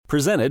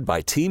Presented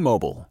by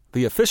T-Mobile,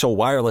 the official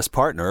wireless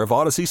partner of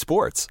Odyssey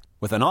Sports.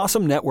 With an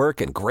awesome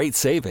network and great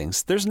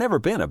savings, there's never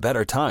been a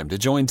better time to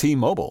join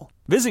T-Mobile.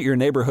 Visit your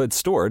neighborhood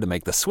store to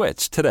make the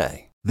switch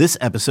today. This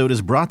episode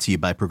is brought to you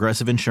by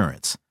Progressive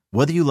Insurance.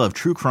 Whether you love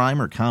true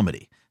crime or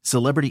comedy,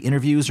 celebrity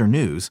interviews or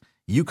news,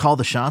 you call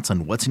the shots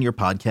on what's in your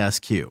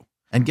podcast queue.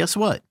 And guess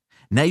what?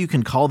 Now you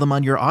can call them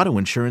on your auto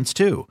insurance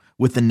too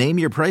with the Name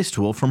Your Price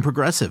tool from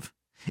Progressive.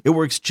 It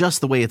works just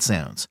the way it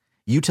sounds.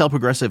 You tell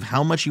Progressive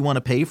how much you want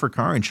to pay for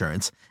car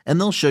insurance, and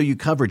they'll show you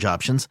coverage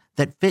options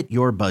that fit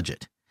your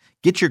budget.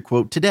 Get your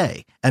quote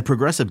today at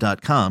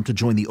Progressive.com to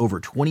join the over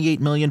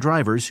 28 million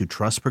drivers who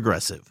trust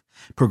Progressive.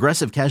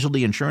 Progressive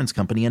Casualty Insurance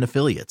Company and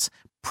Affiliates.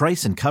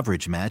 Price and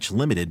coverage match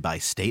limited by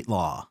state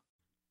law.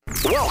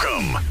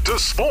 Welcome to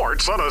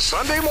Sports on a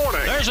Sunday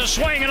morning. There's a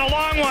swing and a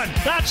long one.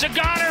 That's a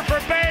goner for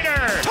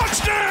Bader.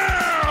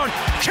 Touchdown,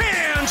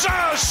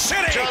 Kansas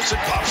City. Johnson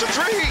pops a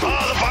three.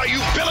 The Bayou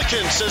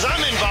Billiken says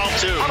I'm involved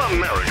too. On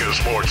America's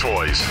Sports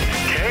Voice,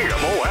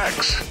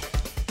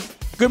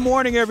 KMOX. Good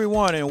morning,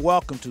 everyone, and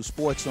welcome to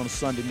Sports on a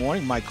Sunday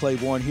morning. Mike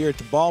Claiborne here at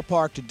the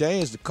ballpark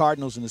today as the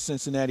Cardinals and the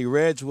Cincinnati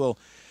Reds will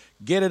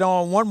get it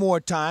on one more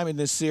time in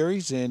this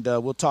series, and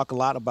we'll talk a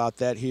lot about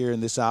that here in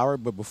this hour.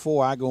 But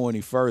before I go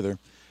any further,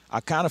 I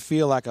kind of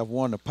feel like I've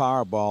won the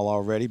Powerball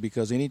already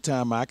because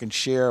anytime I can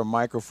share a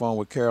microphone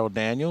with Carol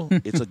Daniel,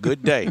 it's a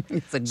good day.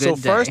 It's a good day. So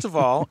first of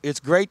all, it's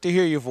great to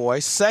hear your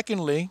voice.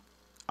 Secondly,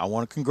 I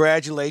want to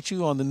congratulate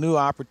you on the new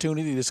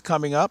opportunity that's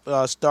coming up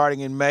starting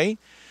in May.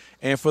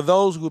 And for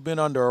those who have been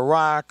under a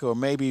rock or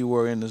maybe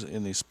were in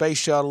the space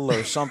shuttle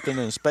or something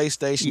in the space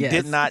station, Yes.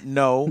 did not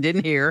know.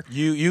 Didn't hear.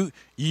 You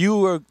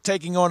were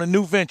taking on a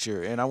new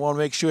venture, and I want to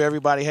make sure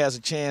everybody has a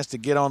chance to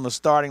get on the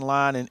starting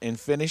line and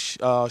finish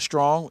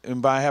strong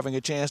and by having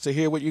a chance to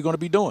hear what you're going to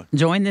be doing.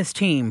 Join this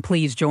team.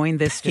 Please join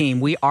this team.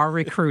 We are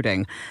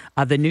recruiting.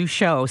 The new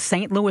show,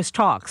 St. Louis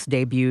Talks,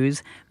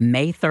 debuts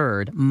May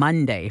 3rd,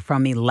 Monday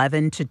from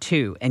 11 to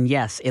 2. And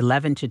yes,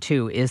 11 to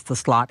 2 is the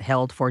slot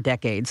held for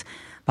decades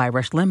by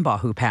Rush Limbaugh,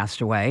 who passed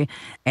away.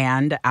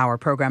 And our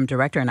program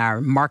director and our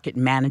market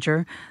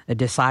manager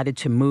decided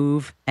to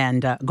move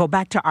and go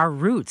back to our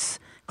roots,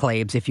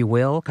 Claibs, if you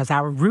will, because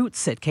our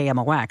roots at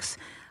KMOX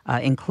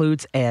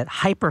includes a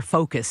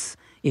hyper-focus,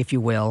 if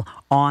you will,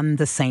 on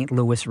the St.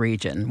 Louis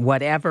region.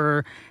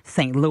 Whatever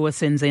St.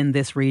 Louisans in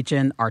this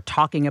region are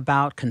talking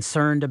about,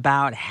 concerned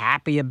about,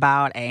 happy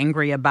about,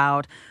 angry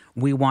about,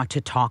 we want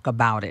to talk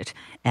about it.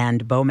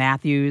 And Bo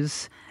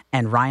Matthews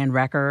and Ryan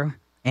Recker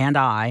and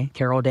I,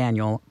 Carol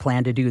Daniel,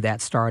 plan to do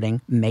that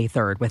starting May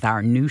 3rd with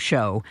our new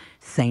show,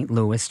 St.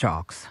 Louis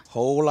Talks.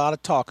 Whole lot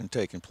of talking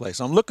taking place.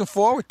 I'm looking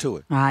forward to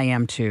it. I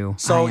am too.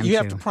 So you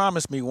have to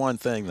promise me one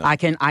thing, though. I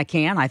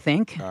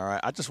think. All right.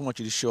 I just want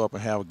you to show up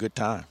and have a good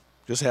time.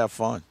 Just have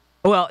fun.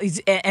 Well,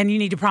 and you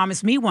need to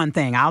promise me one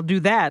thing. I'll do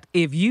that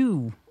if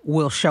you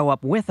will show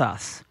up with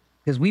us.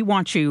 Because we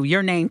want you.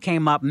 Your name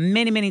came up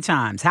many, many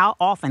times. How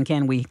often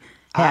can we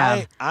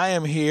have? I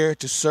am here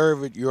to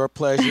serve at your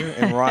pleasure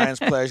and Ryan's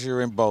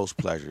pleasure and Bo's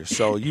pleasure.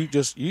 So you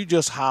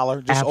just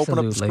holler. Just Absolutely.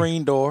 open up the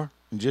screen door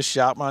and just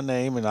shout my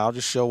name and I'll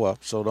just show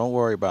up. So don't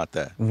worry about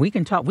that. We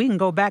can talk. We can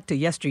go back to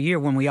yesteryear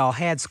when we all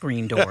had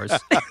screen doors.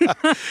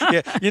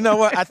 Yeah, you know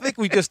what? I think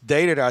we just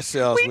dated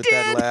ourselves with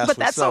that last but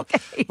one. that's So,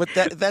 okay. But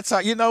that's how.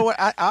 You know what?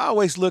 I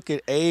always look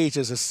at age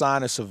as a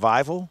sign of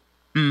survival.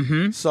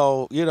 Mm-hmm.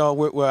 So,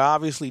 we're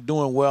obviously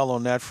doing well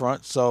on that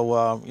front.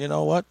 So, you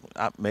know what?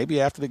 Maybe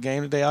after the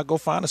game today, I'll go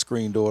find a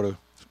screen door to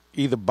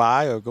either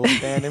buy or go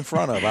stand in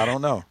front of. I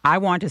don't know. I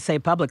want to say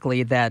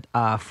publicly that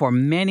for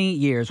many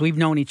years, we've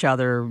known each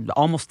other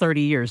almost 30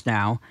 years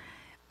now.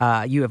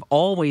 You have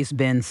always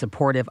been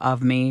supportive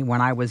of me when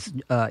I was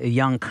a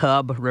young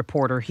cub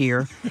reporter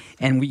here.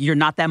 And you're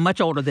not that much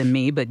older than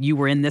me, but you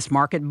were in this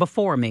market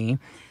before me.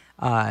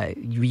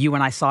 You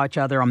and I saw each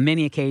other on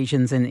many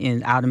occasions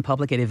out in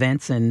public at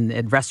events and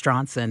at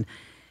restaurants, and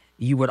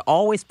you would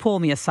always pull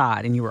me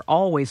aside, and you were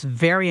always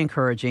very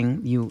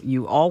encouraging.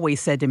 You always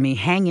said to me,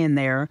 hang in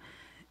there.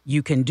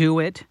 You can do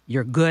it.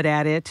 You're good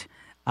at it.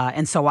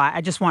 And so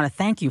I just want to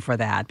thank you for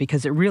that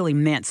because it really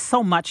meant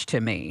so much to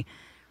me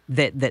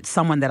that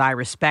someone that I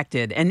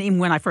respected, and even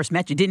when I first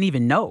met you, didn't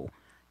even know,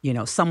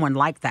 someone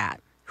like that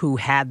who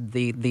had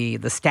the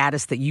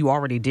status that you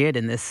already did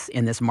in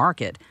this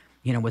market,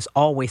 was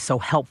always so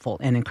helpful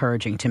and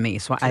encouraging to me.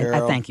 So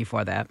Carol, I thank you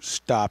for that.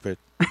 Stop it.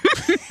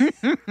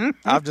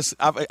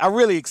 I'm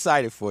really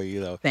excited for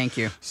you, though. Thank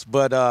you.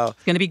 But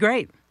It's going to be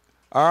great.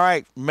 All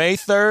right, May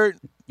 3rd,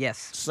 Yes.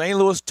 St.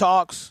 Louis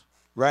Talks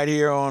right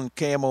here on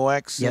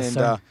KMOX. Yes, and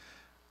sir.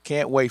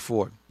 Can't wait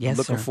for it. Yes,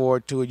 Looking sir.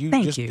 forward to it.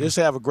 Thank you. Just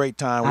have a great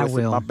time I with it.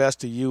 will. My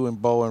best to you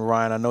and Bo and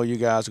Ryan. I know you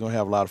guys are going to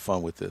have a lot of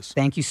fun with this.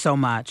 Thank you so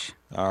much.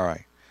 All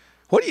right.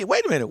 Wait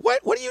a minute. What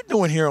are you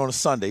doing here on a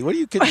Sunday? What are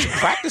you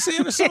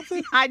practicing or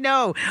something? I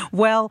know.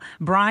 Well,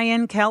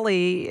 Brian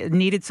Kelly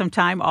needed some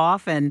time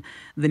off, and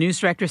the news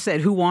director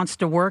said, "Who wants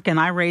to work?" And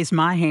I raised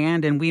my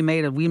hand, and we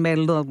made a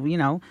little, a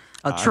trade.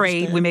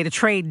 understand. We made a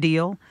trade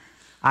deal.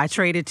 I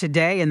traded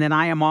today, and then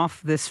I am off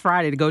this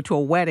Friday to go to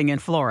a wedding in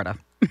Florida.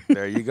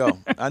 There you go.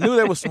 I knew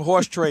there was some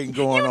horse trading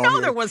going on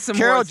here. There was some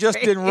Carol horse just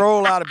trading. didn't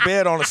roll out of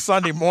bed on a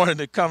Sunday morning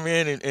to come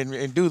in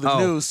and do the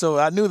news, so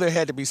I knew there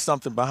had to be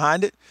something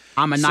behind it.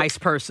 I'm a nice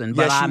person,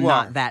 but Yes, you I'm are.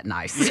 not that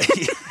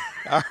nice.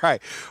 All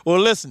right. Well,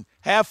 listen,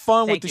 have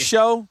fun with Thank the you.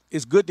 show.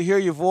 It's good to hear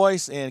your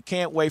voice, and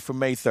can't wait for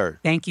May 3rd.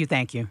 Thank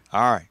you.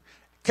 All right.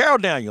 Carol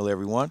Daniel,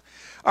 everyone.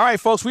 All right,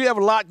 folks, we have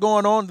a lot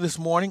going on this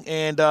morning,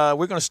 and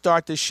we're going to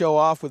start this show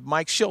off with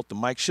Mike Schilt. The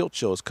Mike Schilt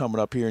Show is coming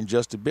up here in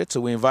just a bit,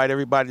 so we invite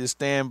everybody to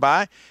stand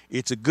by.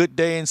 It's a good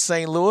day in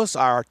St. Louis.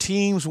 Our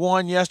teams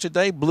won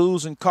yesterday,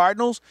 Blues and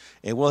Cardinals,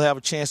 and we'll have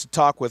a chance to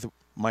talk with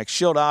Mike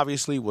Schilt,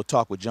 obviously. We'll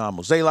talk with John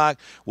Mozeliak.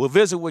 We'll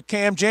visit with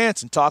Cam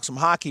Jansen, talk some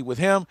hockey with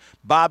him.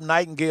 Bob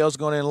Nightingale is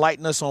going to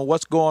enlighten us on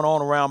what's going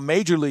on around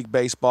Major League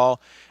Baseball,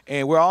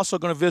 and we're also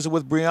going to visit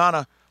with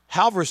Brianna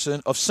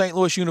Halverson of St.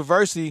 Louis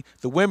University.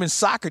 The women's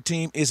soccer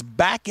team is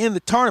back in the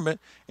tournament,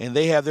 and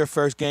they have their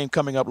first game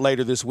coming up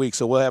later this week.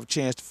 So we'll have a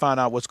chance to find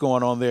out what's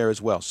going on there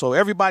as well. So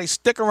everybody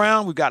stick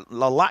around. We've got a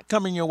lot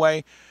coming your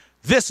way.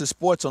 This is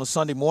Sports on a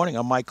Sunday Morning.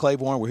 I'm Mike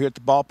Claiborne. We're here at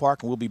the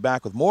ballpark, and we'll be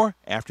back with more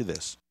after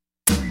this.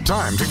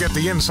 Time to get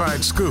the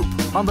inside scoop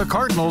on the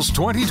Cardinals'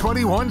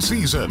 2021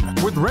 season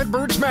with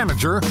Redbirds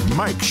manager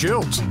Mike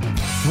Schilt.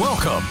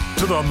 Welcome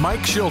to the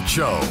Mike Schilt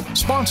Show,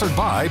 sponsored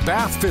by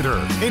Bath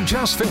Fitter. It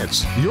just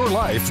fits your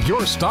life,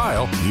 your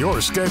style,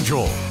 your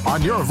schedule.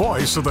 On your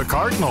voice of the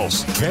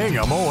Cardinals,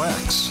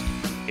 KMOX.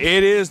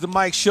 It is the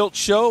Mike Schilt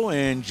Show,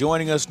 and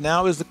joining us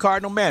now is the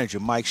Cardinal manager,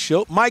 Mike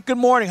Schilt. Mike, good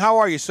morning. How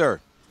are you, sir?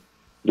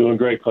 Doing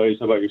great, Clay.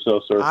 How about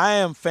yourself, sir? I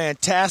am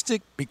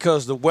fantastic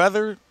because the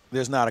weather,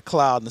 there's not a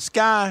cloud in the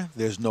sky.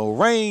 There's no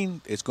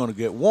rain. It's going to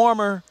get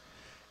warmer.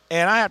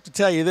 And I have to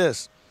tell you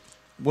this.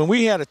 When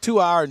we had a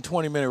 2-hour and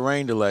 20-minute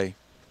rain delay,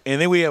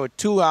 and then we have a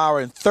 2-hour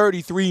and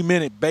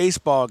 33-minute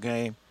baseball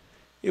game,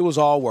 it was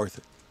all worth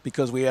it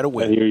because we had a I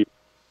win. hear you.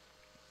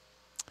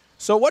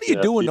 So what do you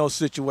Yeah, do in yeah. those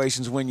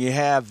situations when you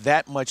have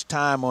that much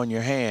time on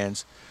your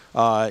hands?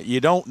 You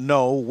don't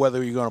know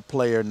whether you're going to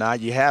play or not.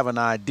 You have an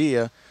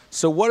idea.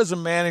 So what does a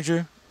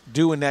manager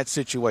do in that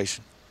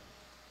situation?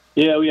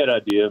 Yeah, we had an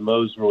idea.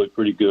 Mo's really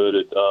pretty good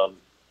at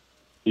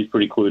he's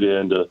pretty clued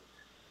in to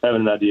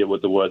having an idea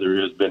what the weather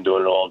is, been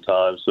doing it a long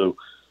time. So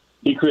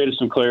he created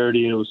some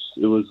clarity, and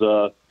it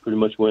was pretty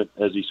much went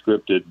as he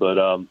scripted. But,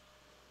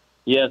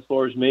 yeah, as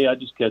far as me, I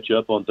just catch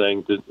up on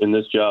things. In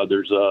this job,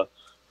 there's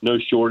no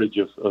shortage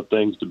of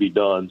things to be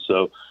done.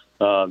 So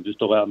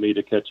just allow me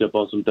to catch up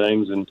on some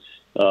things and,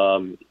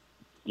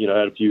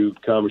 had a few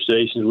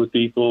conversations with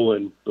people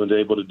and was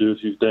able to do a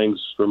few things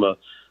from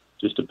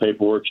just a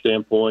paperwork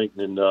standpoint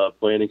and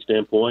planning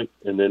standpoint.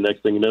 And then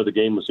next thing you know, the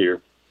game was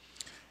here.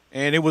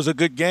 And it was a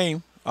good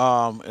game.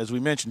 As we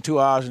mentioned, 2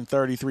 hours and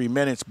 33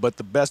 minutes. But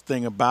the best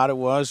thing about it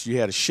was you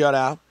had a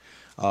shutout.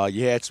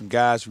 You had some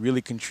guys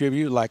really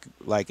contribute,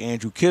 like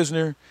Andrew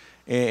Kisner,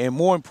 and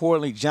more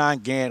importantly, John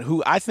Gant,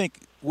 who I think,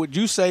 would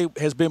you say,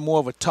 has been more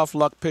of a tough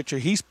luck pitcher?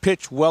 He's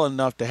pitched well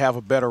enough to have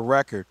a better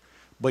record.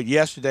 But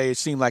yesterday it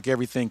seemed like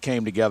everything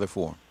came together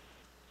for him.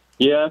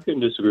 Yeah, I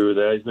couldn't disagree with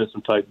that. He's been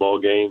some tight ball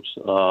games.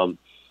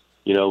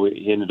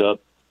 He ended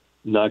up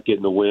not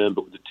getting the win,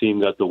 but the team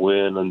got the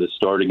win on the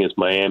start against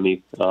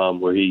Miami,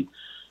 where he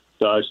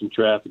dodged some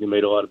traffic and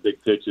made a lot of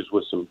big pitches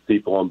with some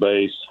people on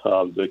base.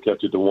 They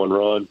kept it to 1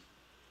 run,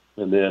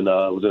 and then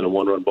was in a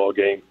 1-run ball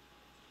game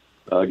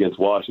against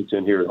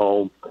Washington here at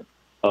home.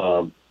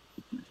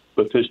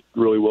 But pitched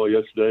really well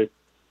yesterday.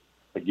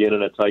 Again,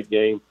 in a tight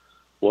game,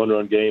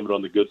 1-run game, but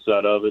on the good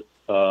side of it.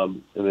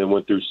 And then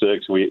went through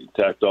 6. We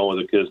tacked on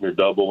with a Kisner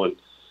double, and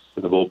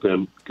in the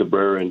bullpen,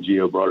 Cabrera and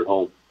Gio brought it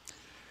home.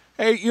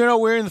 Hey,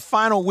 we're in the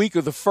final week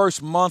of the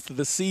first month of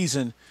the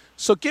season.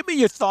 So give me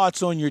your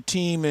thoughts on your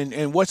team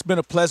and what's been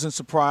a pleasant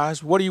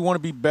surprise. What do you want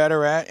to be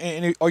better at?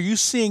 And are you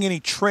seeing any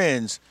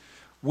trends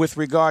with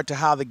regard to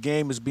how the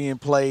game is being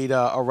played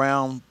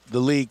around the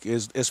league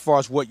as far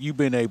as what you've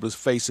been able to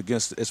face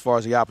against as far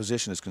as the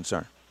opposition is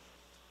concerned?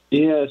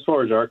 Yeah, as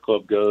far as our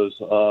club goes,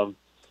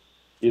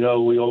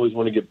 we always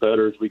want to get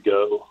better as we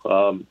go.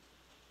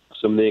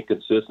 Some of the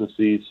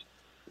inconsistencies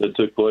that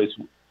took place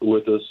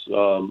with us,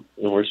 and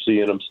we're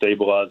seeing them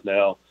stabilize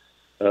now,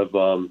 have,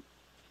 when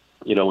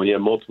you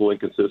have multiple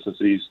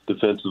inconsistencies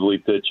defensively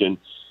pitching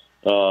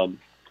and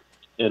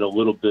a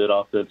little bit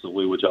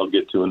offensively, which I'll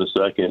get to in a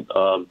second,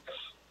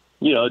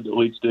 it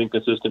leads to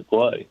inconsistent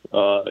play,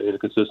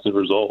 inconsistent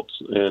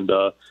results.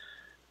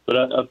 But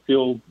I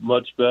feel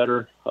much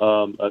better.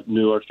 I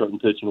knew our starting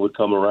pitching would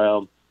come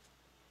around.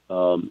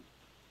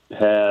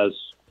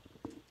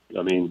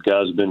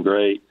 Guys have been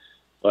great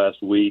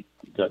last week,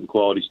 gotten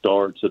quality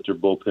starts, set their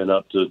bullpen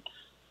up to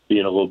be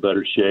in a little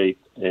better shape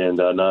and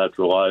not have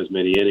to rely as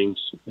many innings.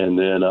 And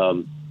then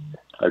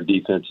our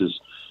defense has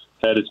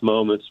had its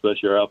moments,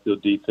 especially our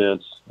outfield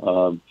defense.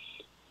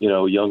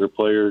 Younger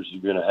players,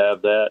 you're going to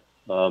have that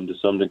to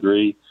some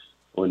degree.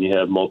 When you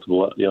have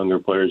multiple younger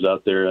players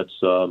out there, that's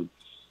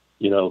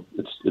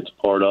it's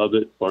part of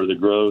it, part of the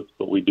growth.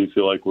 But we do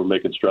feel like we're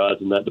making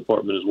strides in that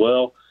department as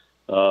well.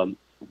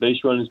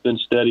 Base running has been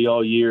steady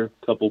all year.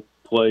 A couple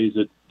plays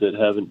that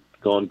haven't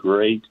gone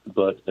great,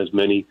 but as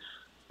many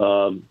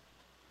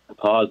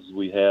positives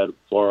we had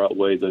far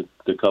outweigh the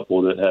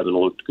couple that haven't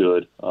looked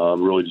good.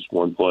 Really just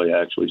one play,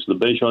 actually. So the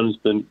base run has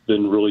been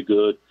really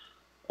good,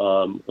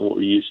 what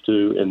we're used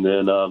to. And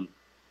then,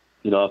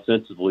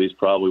 offensively is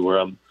probably where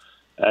I'm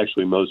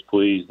actually most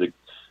pleased. That,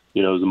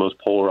 is the most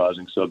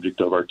polarizing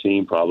subject of our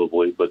team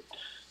probably. But,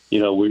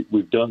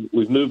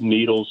 we've moved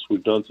needles.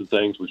 We've done some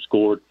things. We've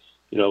scored.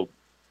 We're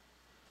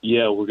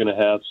going to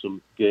have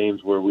some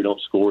games where we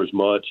don't score as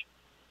much.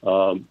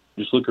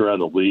 Just look around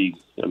the league.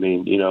 I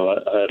mean,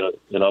 I had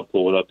and I'll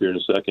pull it up here in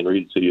a second,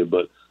 read it to you.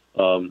 But,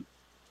 I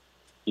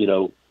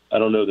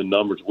don't know the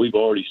numbers. We've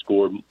already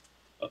scored,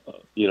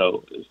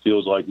 it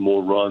feels like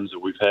more runs that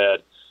we've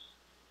had.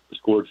 We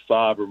scored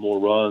 5 or more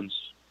runs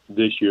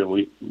this year, and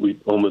we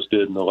almost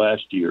did in the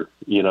last year,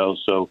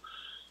 So,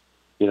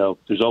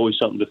 there's always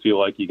something to feel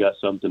like you got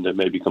something to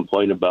maybe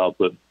complain about.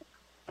 But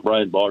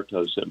Brian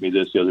Bartow sent me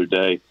this the other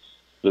day,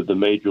 that the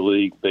Major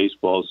League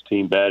Baseball's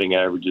team batting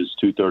average is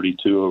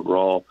 .232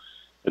 overall,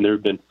 and there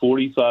have been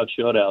 45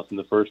 shutouts in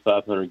the first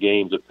 500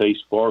 games, a pace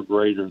far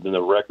greater than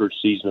the record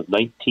season of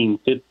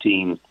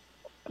 1915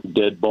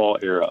 dead ball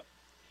era.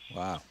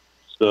 Wow.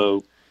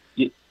 So,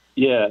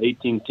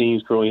 18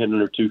 teams currently hitting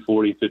under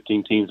 240,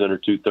 15 teams under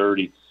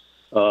 230.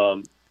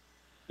 And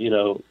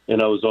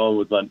I was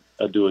on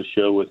I do a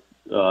show with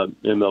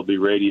MLB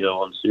Radio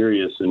on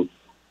Sirius, and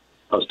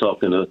I was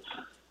talking to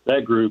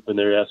that group, and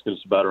they're asking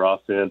us about our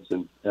offense,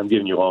 and I'm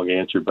giving you a long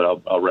answer,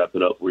 but I'll wrap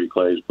it up for you,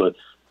 Clay. But,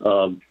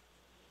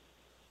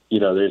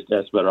 they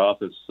asked about our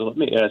offense. So let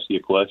me ask you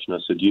a question. I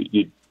said,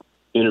 you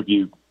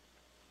interview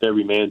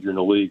every manager in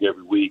the league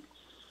every week.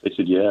 They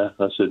said, yeah.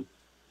 I said,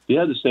 do you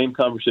have the same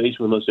conversation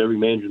with almost every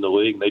manager in the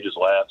league? And they just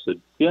laughed.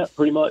 Said, yeah,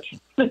 pretty much.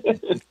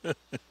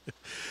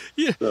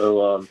 Yeah.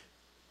 So,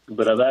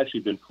 but I've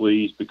actually been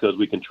pleased because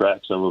we can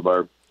track some of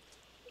our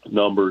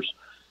numbers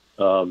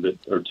that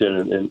are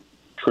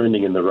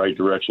trending in the right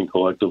direction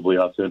collectively,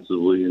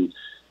 offensively,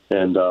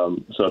 and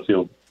so I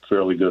feel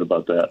fairly good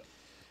about that.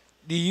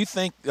 Do you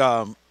think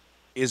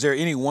is there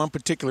any one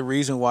particular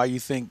reason why you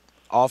think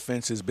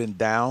offense has been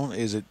down?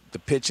 Is it the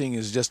pitching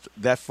is just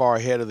that far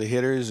ahead of the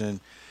hitters? And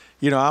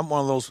I'm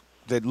one of those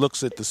that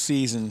looks at the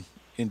season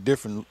in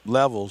different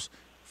levels.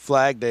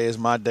 Flag Day is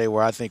my day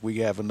where I think we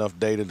have enough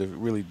data to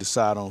really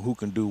decide on who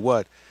can do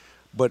what.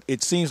 But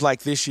it seems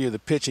like this year the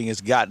pitching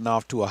has gotten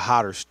off to a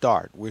hotter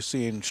start. We're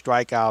seeing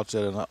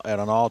strikeouts at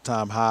an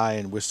all-time high,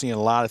 and we're seeing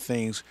a lot of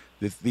things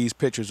that these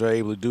pitchers are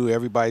able to do.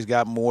 Everybody's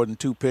got more than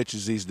 2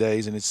 pitches these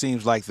days, and it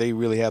seems like they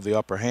really have the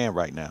upper hand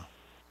right now.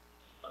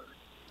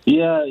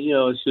 Yeah,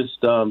 it's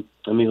just,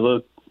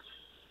 look,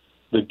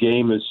 the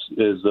game is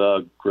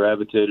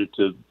gravitated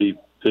to be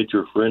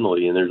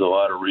pitcher-friendly, and there's a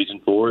lot of reason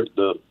for it.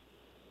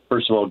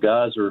 First of all,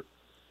 guys are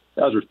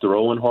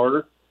throwing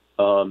harder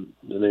than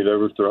they've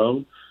ever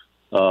thrown.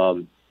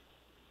 Guys,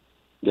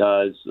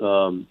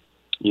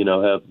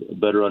 have a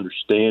better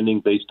understanding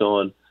based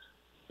on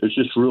there's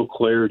just real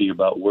clarity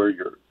about where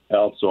your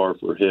outs are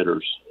for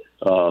hitters,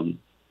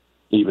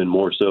 even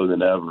more so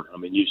than ever.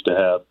 Used to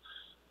have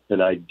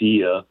an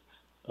idea,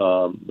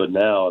 but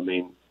now,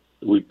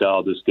 we've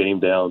dialed this game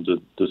down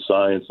to the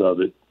science of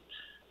it,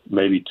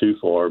 maybe too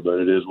far, but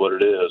it is what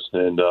it is.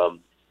 And,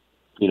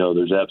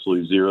 there's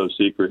absolutely zero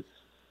secret,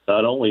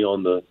 not only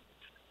on the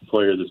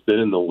player that's been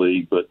in the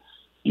league, but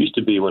used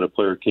to be when a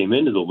player came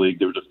into the league,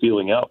 there was a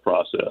feeling out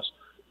process.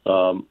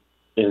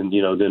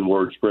 Then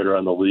word spread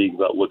around the league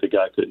about what the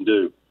guy couldn't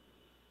do.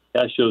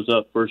 Guy shows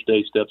up first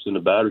day, steps in the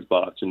batter's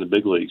box in the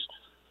big leagues.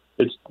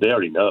 They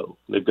already know.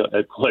 They've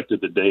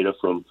collected the data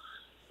from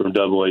AA,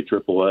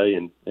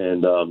 AAA,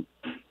 and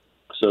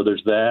so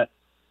there's that.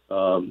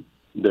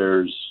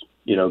 There's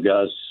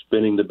guys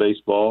spinning the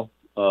baseball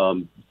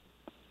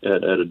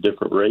at a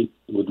different rate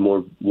with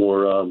more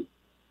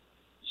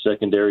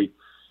secondary.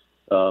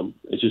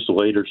 It's just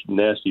later,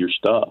 nastier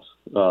stuff.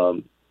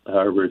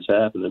 However, it's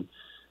happening.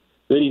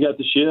 Then you got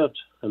the shift.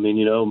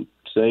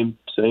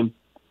 Same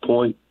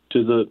point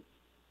to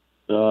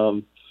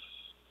the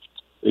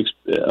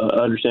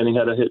understanding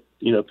how to hit,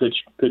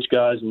 pitch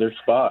guys in their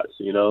spots.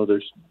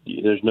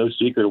 There's no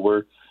secret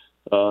where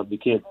you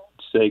can't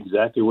say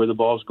exactly where the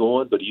ball's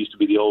going, but it used to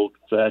be the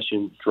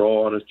old-fashioned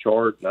draw on a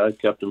chart, and I've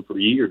kept them for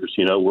years.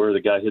 Where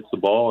the guy hits the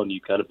ball and you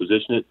kind of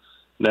position it.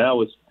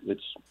 Now it's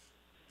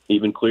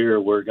even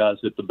clearer where guys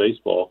hit the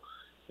baseball.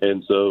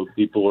 And so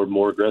people are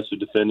more aggressive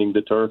defending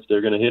the turf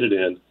they're going to hit it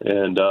in.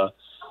 And so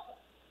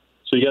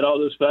you got all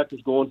those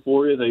factors going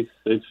for you.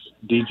 They've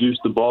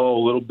dejuiced the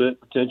ball a little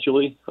bit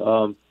potentially.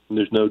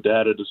 There's no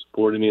data to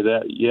support any of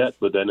that yet,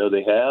 but I know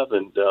they have,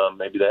 and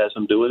maybe that has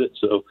something to do with it.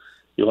 So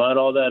you line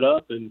all that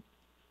up, and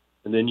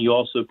then you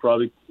also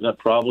probably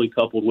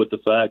coupled with the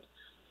fact,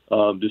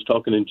 just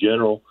talking in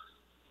general,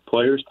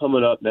 players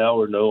coming up now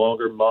are no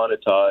longer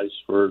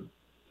monetized for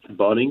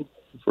bunting,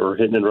 for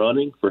hitting and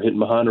running, for hitting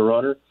behind a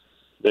runner.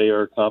 They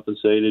are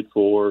compensated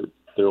for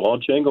their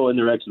launch angle and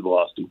their exit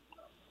velocity,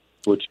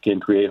 which can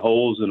create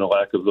holes and a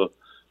lack of the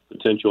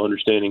potential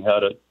understanding how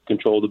to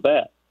control the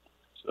bat.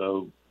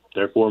 So,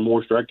 therefore,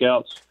 more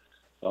strikeouts,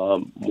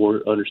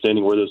 more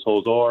understanding where those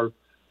holes are,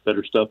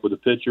 better stuff with the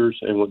pitchers,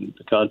 and when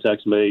the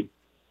contact's made,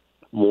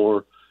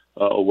 more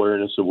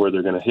awareness of where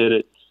they're going to hit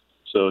it,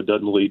 so it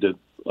doesn't lead to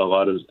a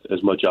lot of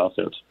as much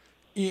offense.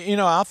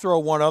 I'll throw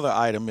one other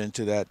item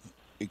into that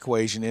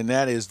equation, and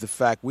that is the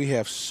fact we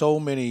have so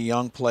many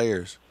young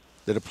players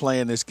that are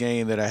playing this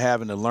game that are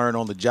having to learn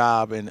on the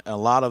job, and a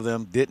lot of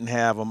them didn't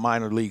have a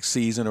minor league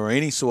season or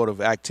any sort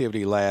of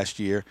activity last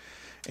year,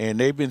 and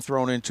they've been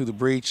thrown into the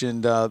breach,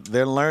 and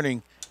they're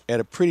learning at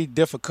a pretty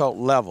difficult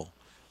level.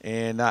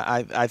 And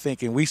I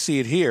think, and we see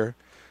it here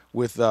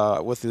with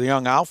the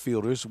young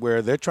outfielders,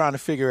 where they're trying to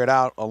figure it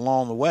out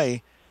along the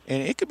way,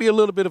 and it could be a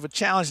little bit of a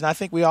challenge. And I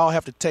think we all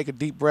have to take a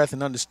deep breath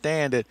and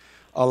understand that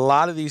a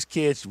lot of these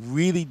kids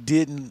really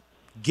didn't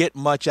get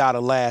much out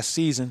of last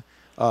season.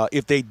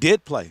 If they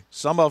did play,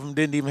 some of them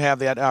didn't even have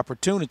that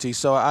opportunity.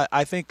 So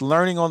I think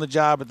learning on the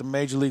job at the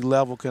major league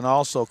level can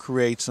also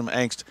create some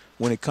angst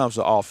when it comes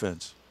to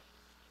offense.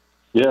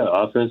 Yeah,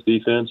 offense,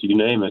 defense, you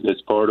name it.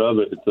 It's part of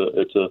it.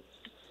 It's a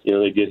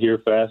they get here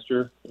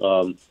faster,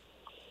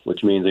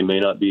 which means they may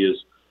not be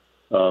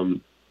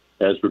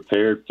as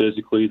prepared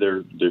physically.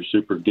 They're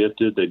super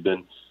gifted. They've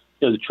been,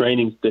 the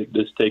training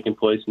that's taking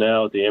place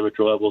now at the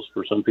amateur levels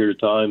for some period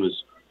of time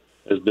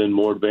has been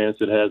more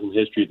advanced than it has in the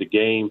history of the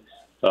game.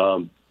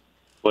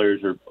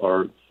 Players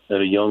are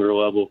at a younger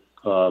level,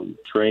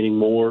 training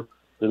more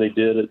than they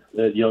did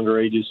at younger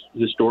ages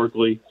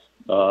historically.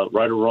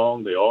 Right or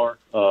wrong, they are.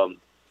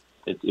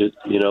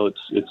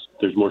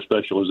 There's more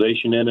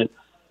specialization in it,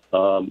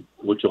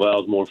 which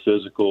allows more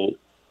physical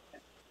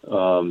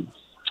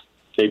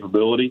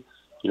capability.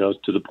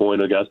 To the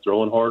point of guys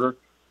throwing harder,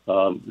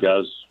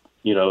 guys,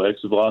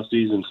 exit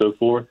velocities and so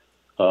forth.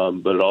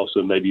 But it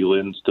also maybe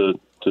lends to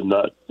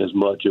not as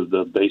much of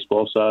the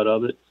baseball side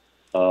of it.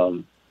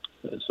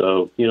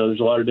 So there's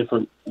a lot of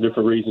different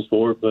reasons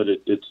for it, but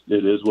it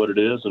is what it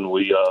is, and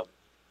we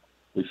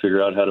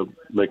figure out how to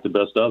make the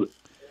best of it.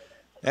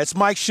 That's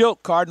Mike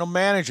Shildt, Cardinal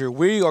manager.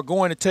 We are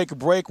going to take a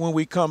break. When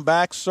we come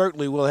back,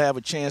 certainly we'll have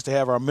a chance to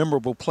have our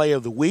memorable play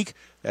of the week.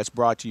 That's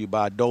brought to you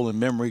by Dolan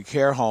Memory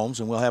Care Homes,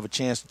 and we'll have a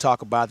chance to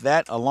talk about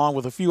that along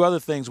with a few other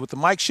things with the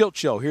Mike Shildt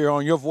Show here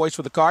on Your Voice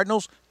for the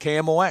Cardinals,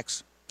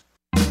 KMOX.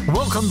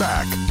 Welcome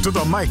back to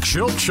the Mike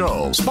Shildt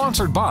Show,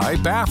 sponsored by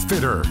Bath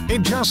Fitter.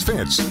 It just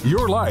fits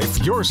your life,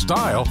 your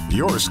style,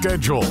 your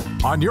schedule.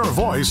 On Your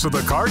Voice of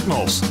the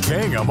Cardinals,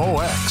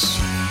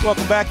 KMOX.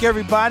 Welcome back,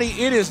 everybody.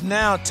 It is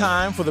now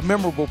time for the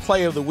memorable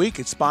play of the week.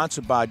 It's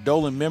sponsored by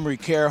Dolan Memory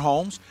Care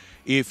Homes.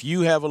 If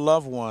you have a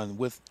loved one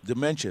with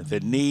dementia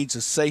that needs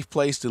a safe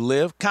place to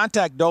live,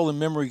 contact Dolan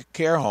Memory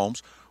Care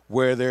Homes,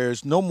 where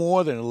there's no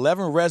more than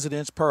 11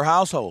 residents per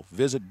household.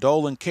 Visit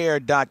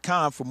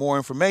dolancare.com for more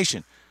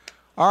information.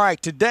 All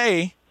right,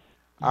 today,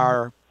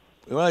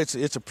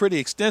 it's a pretty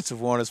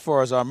extensive one as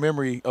far as our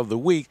memory of the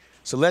week,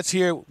 so let's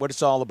hear what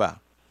it's all about.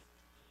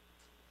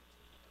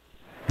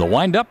 The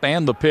windup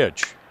and the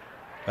pitch.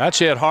 That's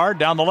hit hard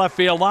down the left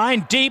field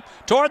line, deep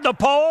toward the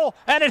pole,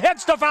 and it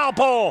hits the foul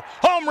pole.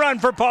 Home run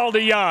for Paul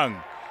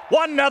DeJong.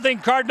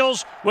 1-0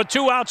 Cardinals with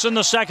 2 outs in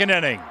the second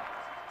inning.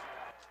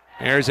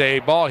 There's a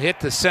ball hit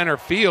to center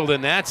field,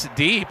 and that's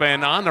deep,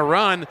 and on the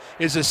run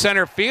is a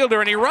center fielder,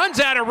 and he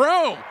runs out of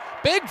room.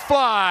 Big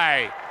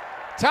fly.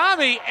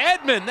 Tommy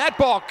Edman, that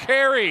ball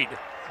carried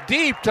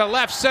deep to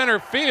left center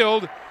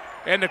field,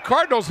 and the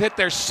Cardinals hit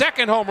their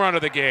second home run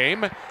of the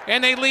game,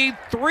 and they lead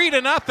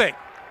 3-0.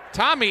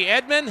 Tommy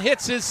Edman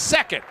hits his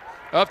second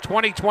of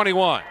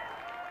 2021.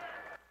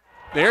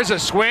 There's a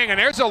swing, and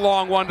there's a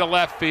long one to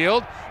left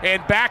field,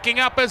 and backing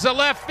up is a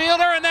left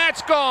fielder, and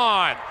that's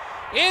gone.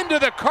 Into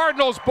the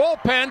Cardinals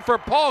bullpen for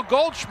Paul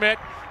Goldschmidt,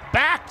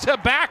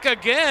 back-to-back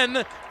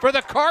again for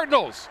the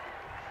Cardinals.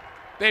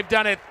 They've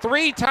done it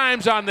 3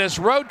 times on this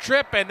road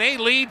trip, and they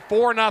lead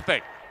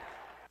 4-0.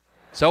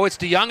 So it's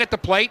DeJong at the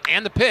plate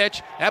and the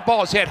pitch. That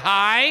ball is hit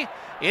high,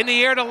 in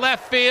the air to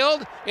left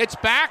field. It's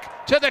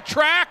back to the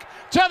track,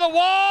 to the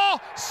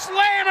wall,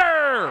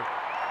 slammer!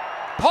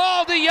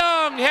 Paul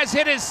DeJong has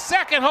hit his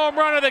second home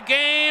run of the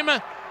game.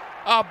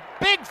 A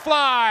big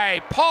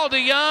fly, Paul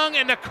DeJong,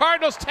 and the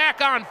Cardinals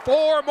tack on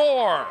 4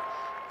 more.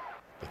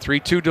 The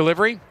 3-2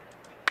 delivery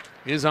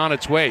is on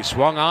its way.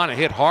 Swung on and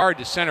hit hard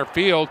to center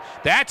field.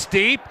 That's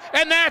deep,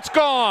 and that's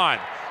gone.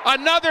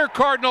 Another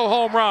Cardinal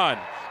home run.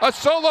 A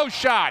solo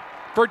shot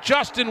for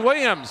Justin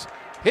Williams,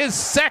 his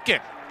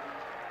second.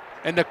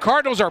 And the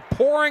Cardinals are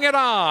pouring it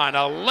on,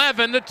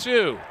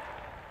 11-2.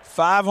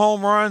 5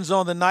 home runs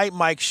on the night,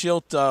 Mike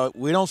Shildt.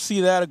 We don't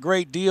see that a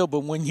great deal, but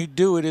when you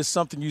do, it is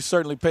something you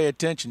certainly pay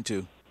attention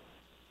to.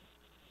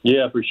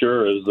 Yeah, for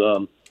sure. As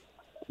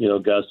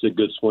guys took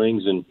good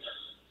swings and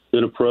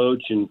good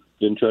approach, and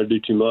didn't try to do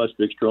too much.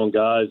 Big, strong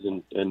guys,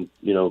 and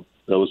that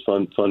was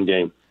fun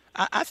game.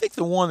 I think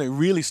the one that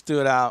really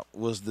stood out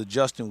was the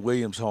Justin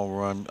Williams home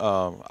run,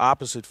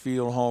 opposite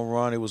field home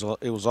run. It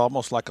was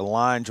almost like a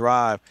line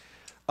drive.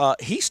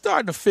 He's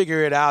starting to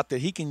figure it out that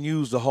he can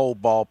use the whole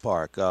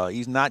ballpark.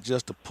 He's not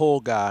just a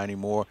pull guy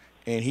anymore,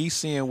 and he's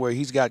seeing where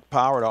he's got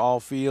power to all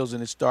fields,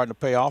 and it's starting to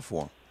pay off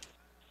for him.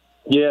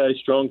 Yeah, he's a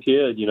strong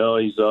kid.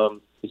 He's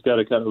got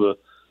a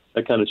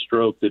kind of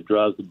stroke that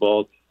drives the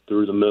ball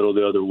through the middle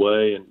the other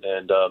way, and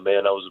man,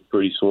 that was a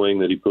pretty swing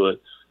that he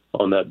put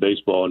on that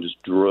baseball and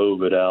just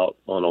drove it out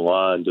on a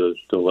line to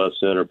left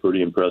center.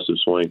 Pretty impressive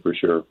swing for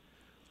sure.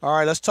 All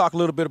right, let's talk a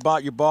little bit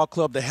about your ball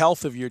club, the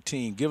health of your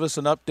team. Give us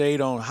an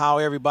update on how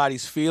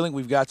everybody's feeling.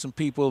 We've got some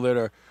people that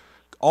are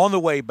on the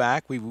way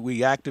back.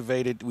 We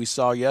activated, we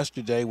saw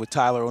yesterday with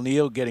Tyler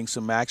O'Neill getting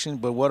some action,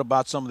 but what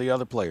about some of the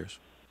other players?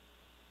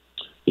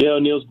 Yeah,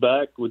 O'Neill's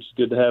back, which is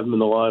good to have him in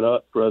the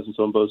lineup, presence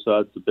on both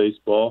sides of the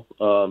baseball.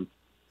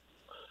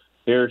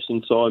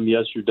 Harrison saw him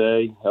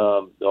yesterday.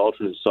 The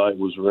alternate site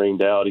was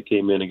ringed out. He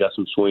came in and got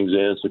some swings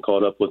in, so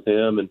caught up with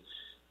him, and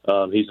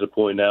he's at a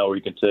point now where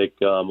he can take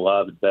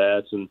live at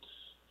bats. And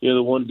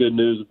the one good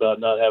news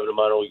about not having a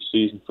minor league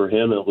season for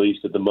him, at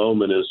least at the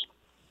moment, is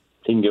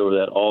he can go over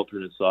that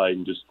alternate site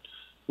and just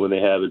when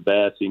they have at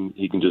bats,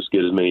 he can just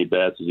get as many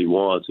bats as he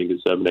wants. He can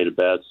get 7, 8 at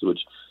bats, which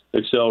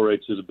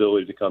accelerates his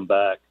ability to come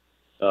back.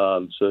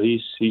 So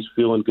he's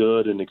feeling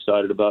good and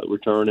excited about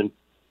returning.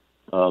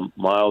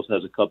 Miles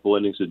has a couple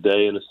innings a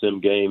day in a sim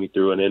game. He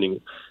threw an inning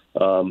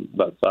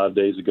about 4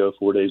 days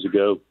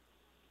ago,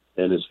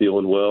 and is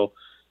feeling well.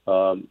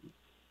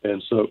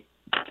 And so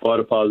a lot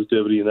of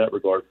positivity in that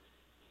regard.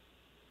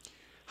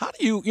 How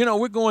do you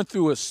we're going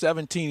through a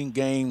 17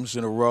 games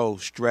in a row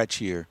stretch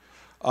here.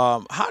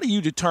 How do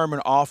you determine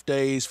off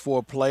days for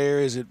a player?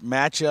 Is it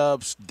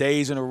matchups,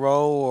 days in a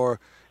row, or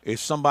if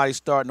somebody's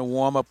starting to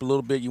warm up a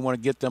little bit, you want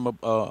to get them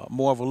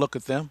more of a look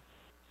at them?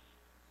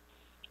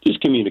 Just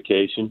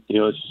communication.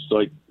 It's just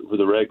like for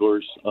the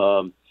regulars.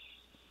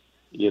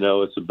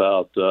 It's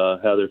about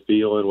how they're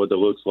feeling, what it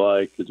looks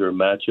like. Is there a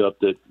matchup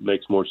that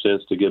makes more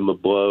sense to give them a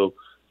blow?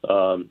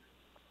 And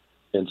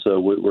so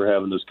we're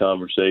having those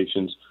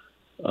conversations.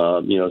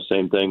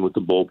 Same thing with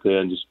the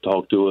bullpen. Just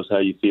talk to us. How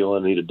you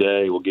feeling? Need a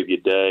day? We'll give you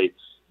a day.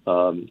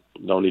 Don't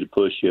need to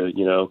push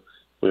you.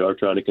 We are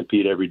trying to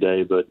compete every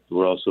day, but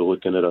we're also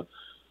looking at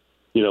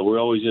we're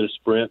always in a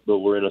sprint, but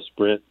we're in a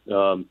sprint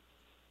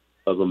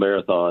of a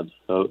marathon.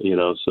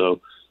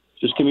 So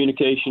just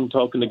communication,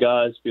 talking to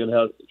guys,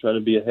 trying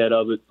to be ahead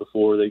of it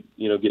before they,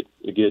 get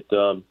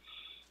a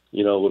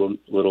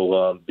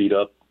little beat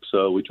up.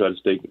 So we try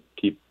to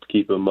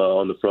keep them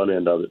on the front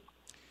end of it.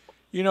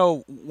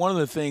 One of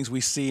the things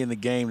we see in the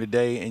game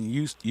today, and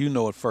you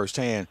know it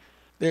firsthand,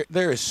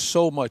 there is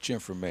so much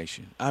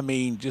information. I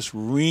mean, just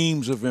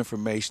reams of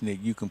information that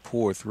you can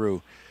pour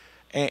through.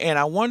 And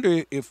I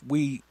wonder if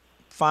we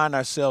find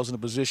ourselves in a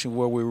position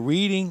where we're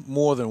reading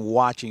more than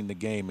watching the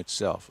game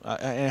itself.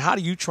 And how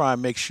do you try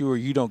and make sure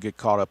you don't get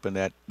caught up in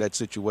that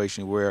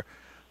situation where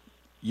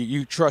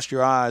you trust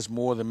your eyes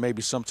more than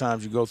maybe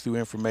sometimes you go through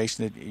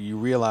information that you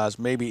realize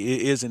maybe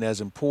it isn't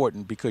as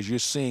important because you're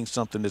seeing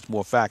something that's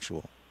more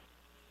factual?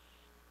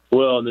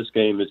 Well, in this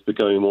game, it's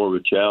becoming more of a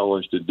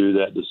challenge to do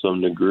that to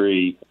some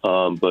degree.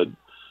 But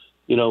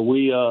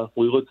we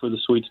look for the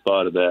sweet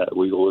spot of that.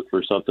 We look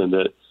for something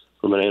that,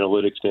 from an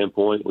analytics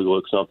standpoint, we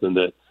look something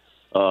that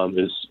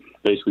is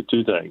basically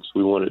two things.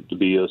 We want it to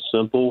be a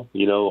simple,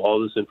 all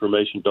this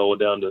information, dull it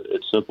down to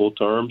its simple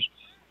terms,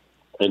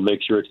 and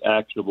make sure it's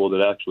actionable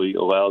that actually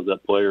allows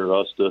that player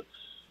or us to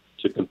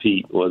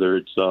compete, whether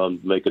it's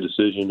make a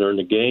decision during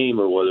the game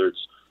or whether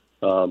it's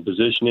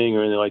positioning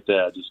or anything like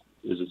that. Just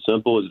is it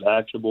simple? Is it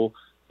actionable?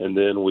 And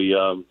then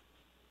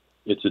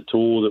it's a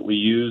tool that we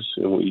use,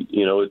 and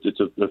it's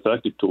an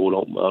effective tool. I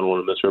don't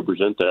want to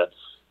misrepresent that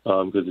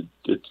because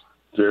it's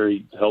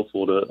very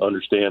helpful to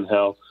understand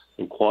how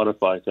and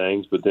quantify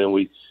things. But then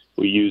we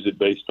use it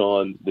based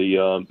on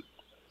the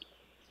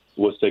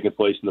what's taking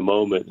place in the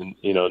moment, and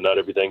not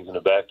everything's in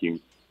a vacuum.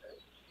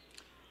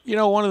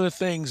 One of the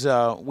things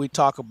we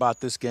talk about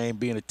this game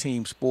being a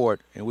team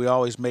sport, and we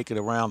always make it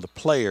around the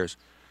players.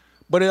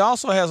 But it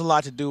also has a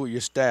lot to do with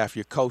your staff,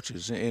 your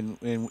coaches, and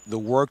the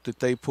work that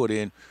they put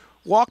in.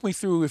 Walk me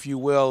through, if you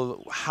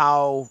will,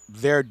 how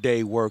their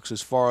day works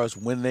as far as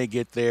when they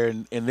get there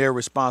and their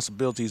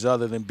responsibilities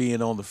other than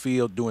being on the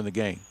field during the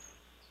game.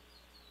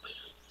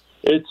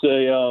 It's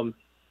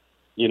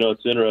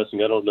it's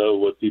interesting. I don't know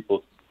what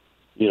people,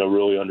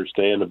 really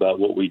understand about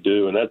what we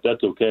do, and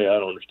that's okay. I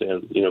don't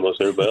understand, most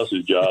everybody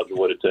else's jobs and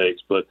what it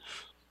takes. But,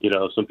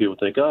 some people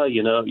think,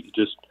 you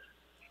just –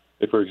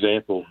 for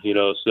example,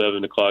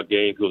 7 o'clock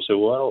game, people say,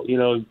 well,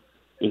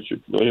 is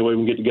there any way we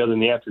can get together in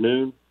the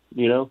afternoon?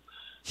 No.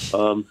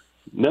 And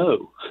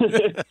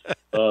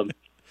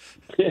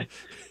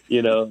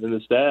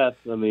the staff,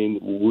 I mean,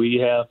 we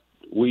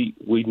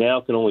now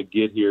can only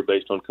get here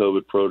based on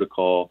COVID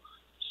protocol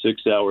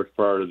 6 hours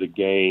prior to the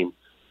game,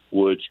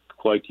 which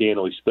quite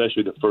candidly,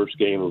 especially the first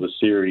game of the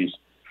series,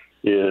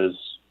 is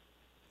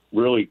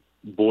really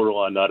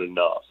borderline not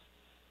enough.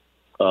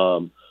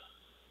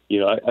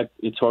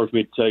 It's hard for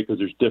me to say because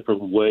there's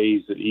different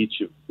ways that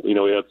each of, we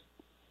have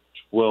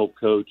 12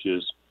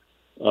 coaches,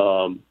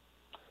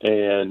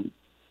 and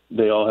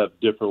they all have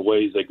different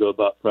ways they go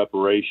about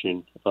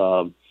preparation.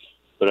 But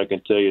I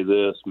can tell you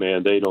this,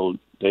 man, they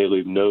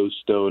leave no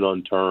stone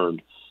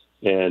unturned.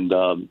 And,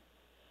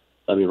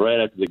 right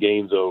after the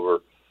game's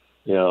over,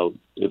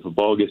 if a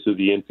ball gets to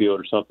the infield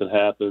or something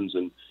happens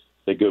and,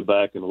 They go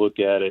back and look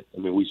at it. I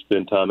mean, we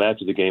spend time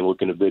after the game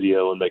looking at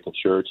video and making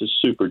sure it's a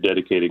super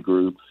dedicated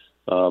group.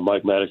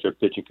 Mike Maddox, our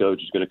pitching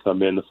coach, is going to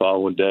come in the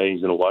following day.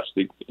 He's going to watch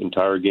the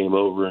entire game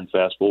over and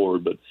fast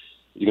forward, but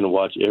he's going to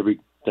watch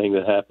everything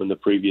that happened the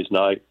previous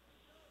night,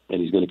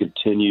 and he's going to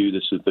continue.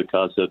 This is the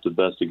concept of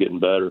best of getting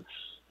better.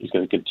 He's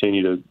going to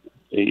continue to,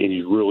 and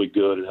he's really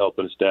good at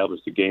helping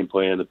establish the game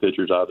plan. The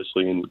pitchers,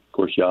 obviously, and of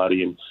course,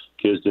 Yachty and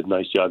Kiz did a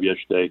nice job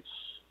yesterday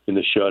in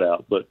the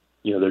shutout. But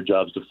their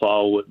job is to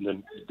follow it and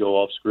then go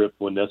off script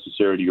when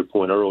necessary. To your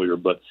point earlier,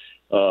 but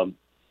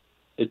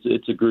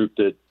it's a group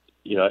that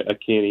I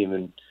can't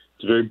even.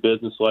 It's a very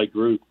business-like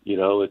group.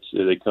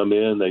 They come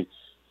in, they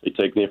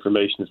take the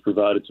information that's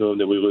provided to them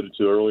that we alluded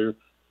to earlier.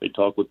 They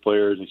talk with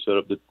players. They set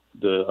up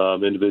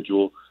the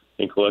individual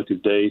and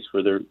collective days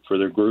for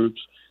their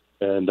groups,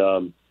 and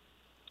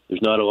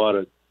there's not a lot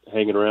of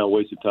hanging around,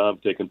 wasted time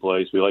taking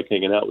place. We like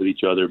hanging out with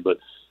each other, but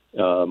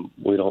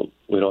we don't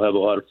have a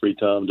lot of free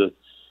time to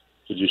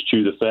just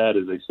chew the fat,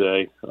 as they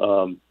say.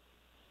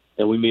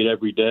 And we meet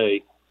every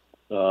day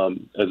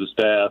as a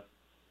staff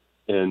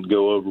and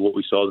go over what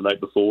we saw the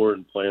night before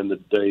and plan the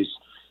day's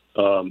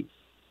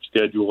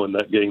schedule in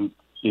that game,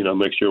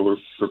 make sure we're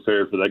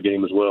prepared for that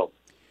game as well.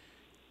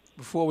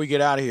 Before we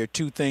get out of here,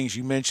 two things.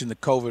 You mentioned the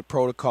COVID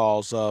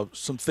protocols.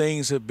 Some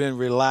things have been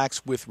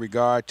relaxed with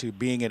regard to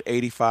being at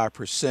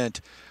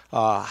 85%.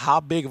 How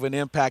big of an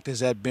impact has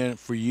that been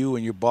for you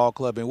and your ball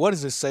club? And what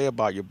does it say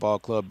about your ball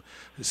club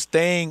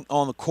staying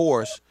on the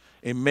course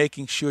and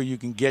making sure you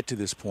can get to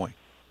this point?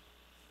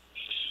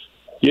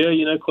 Yeah,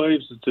 Clay,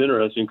 it's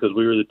interesting because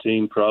we were the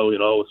team probably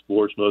in all the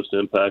sports most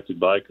impacted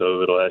by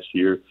COVID last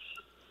year.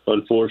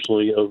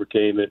 Unfortunately,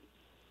 overcame it.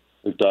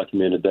 We've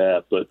documented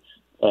that. But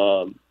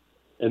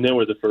and then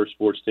we're the first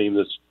sports team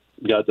that's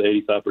got the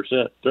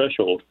 85%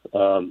 threshold.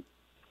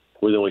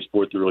 We're the only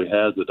sport that really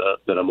has it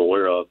that I'm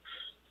aware of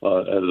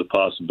as a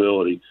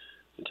possibility.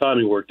 The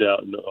timing worked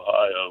out in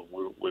Ohio.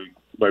 We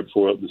right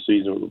before open the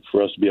season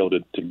for us to be able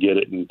to get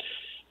it and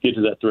get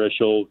to that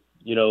threshold.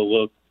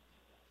 Look,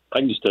 I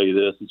can just tell you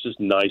this: it's just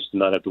nice to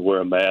not have to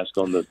wear a mask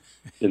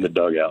in the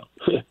dugout.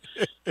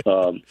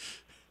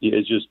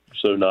 It's just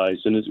so nice,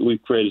 and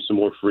we've created some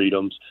more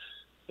freedoms.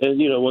 And,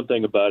 one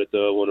thing about it,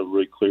 though, I want to be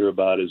really clear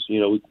about is,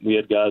 we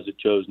had guys that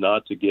chose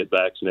not to get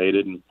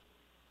vaccinated. And,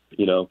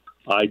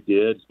 I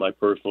did. It's my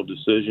personal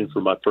decision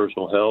for my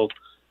personal health.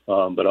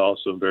 But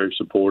also I'm very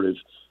supportive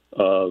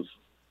of,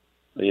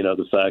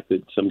 the fact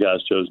that some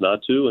guys chose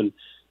not to.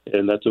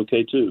 And that's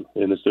okay, too.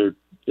 And it's their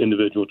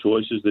individual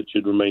choices that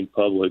should remain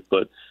public,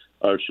 but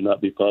ours should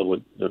not be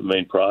public,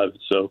 remain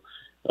private. So,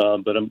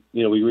 but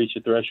we reach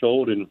a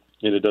threshold, and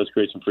it does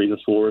create some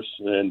freedoms for us.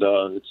 And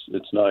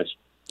it's nice.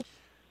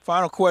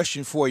 Final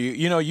question for you.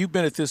 You've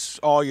been at this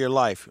all your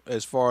life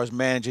as far as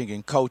managing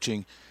and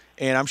coaching,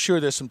 and I'm sure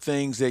there's some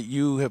things that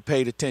you have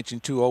paid attention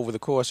to over the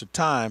course of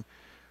time.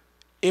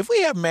 If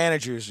we have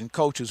managers and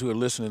coaches who are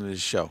listening to this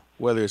show,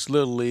 whether it's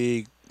Little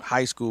League,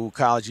 high school,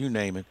 college, you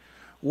name it,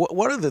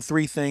 what are the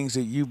three things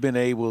that you've been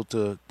able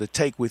to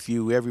take with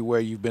you everywhere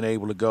you've been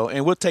able to go?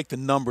 And we'll take the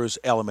numbers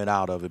element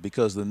out of it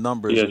because the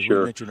numbers, as we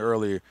mentioned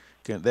earlier,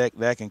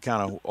 that can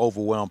kind of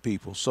overwhelm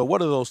people. So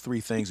what are those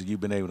three things that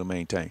you've been able to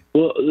maintain?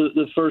 Well,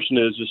 the first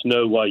one is just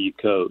know why you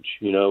coach.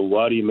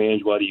 Why do you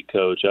manage? Why do you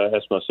coach? I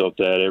ask myself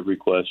that every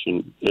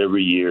question,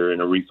 every year,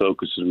 and it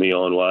refocuses me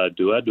on why I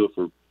do. I do it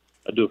for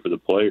the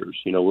players.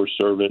 We're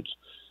servants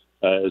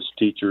as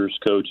teachers,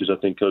 coaches. I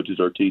think coaches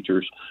are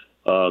teachers.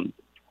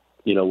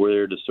 We're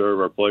there to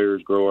serve our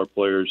players, grow our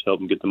players, help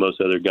them get the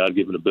most out of their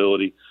God-given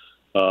ability.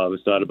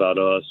 It's not about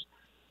us.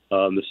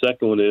 The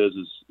second one is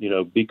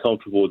be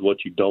comfortable with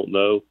what you don't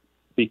know.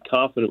 Be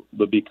confident,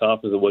 but be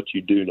confident in what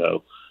you do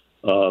know.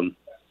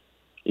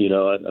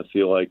 I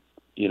feel like,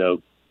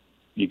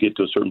 you get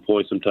to a certain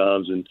point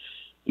sometimes, and,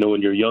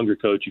 when you're a younger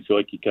coach, you feel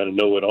like you kind of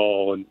know it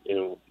all, and,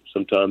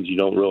 sometimes you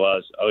don't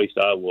realize, at least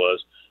I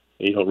was,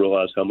 and you don't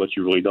realize how much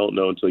you really don't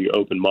know until you're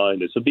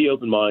open-minded. So be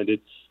open-minded,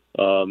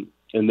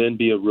 and then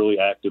be a really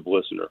active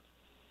listener.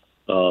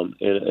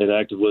 An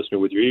active listener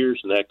with your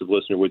ears, an active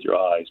listener with your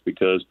eyes,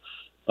 because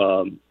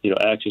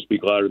actions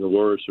speak louder than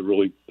words. So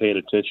really paying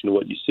attention to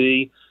what you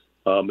see,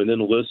 and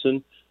then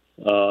listen,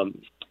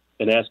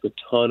 and ask a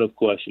ton of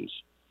questions.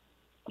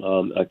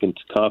 I can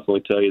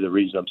confidently tell you the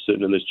reason I'm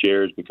sitting in this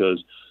chair is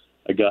because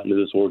I got into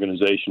this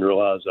organization,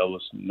 realized I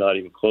was not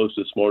even close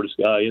to the smartest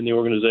guy in the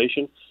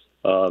organization.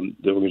 The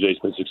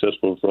organization's been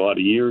successful for a lot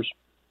of years.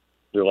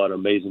 There are a lot of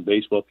amazing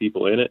baseball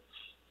people in it.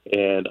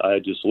 And I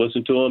just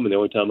listened to them, and the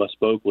only time I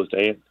spoke was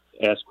to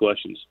ask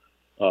questions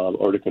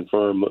or to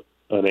confirm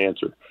an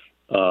answer.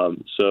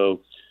 So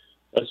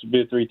that should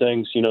be the three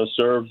things,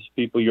 serve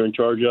people you're in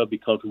charge of, be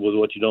comfortable with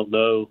what you don't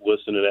know,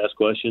 listen and ask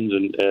questions,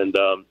 and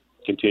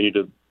continue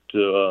to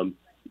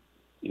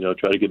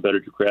try to get better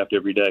at your craft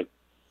every day.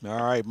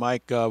 All right,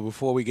 Mike,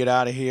 before we get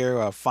out of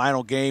here,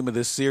 final game of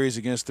this series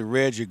against the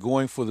Reds, you're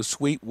going for the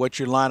sweep. What's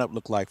your lineup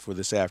look like for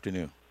this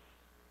afternoon?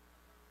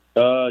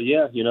 So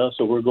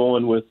we're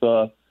going with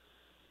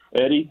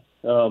Eddie,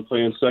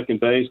 playing second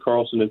base,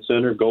 Carlson at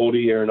center,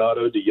 Goldie,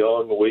 Arenado,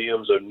 DeYoung,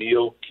 Williams,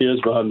 O'Neill, Kiz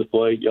behind the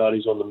plate.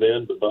 Yachty's on the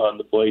men, but behind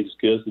the plate is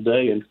Kiz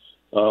today, and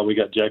we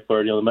got Jack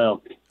Flaherty on the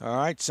mound. All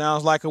right,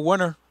 sounds like a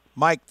winner.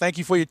 Mike, thank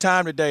you for your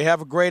time today.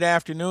 Have a great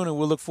afternoon, and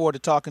we'll look forward to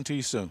talking to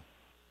you soon.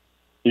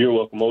 You're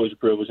welcome. Always a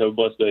privilege. Have a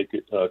blessed day,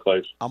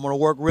 Clay. I'm going to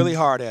work really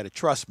hard at it.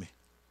 Trust me.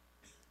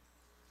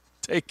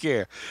 Take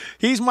care.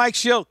 He's Mike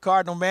Shildt,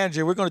 Cardinal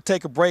manager. We're going to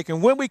take a break,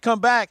 and when we come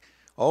back,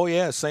 oh,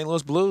 yeah, St.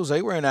 Louis Blues,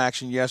 they were in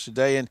action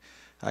yesterday, and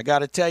I got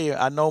to tell you,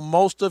 I know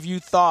most of you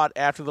thought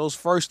after those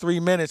first 3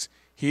 minutes,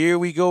 here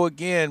we go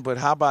again, but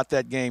how about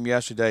that game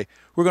yesterday?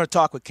 We're going to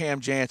talk with Cam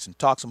Jansen,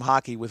 talk some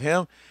hockey with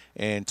him,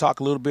 and talk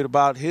a little bit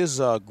about his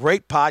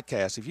great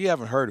podcast. If you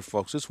haven't heard it,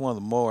 folks, it's one of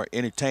the more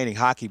entertaining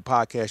hockey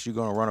podcasts you're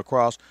going to run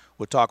across.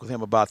 We'll talk with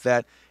him about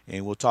that,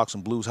 and we'll talk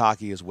some Blues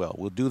hockey as well.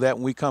 We'll do that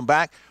when we come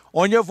back.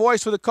 On your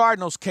voice for the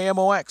Cardinals,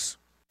 KMOX.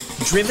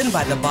 Driven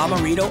by the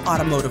Bomarito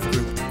Automotive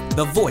Group,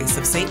 the voice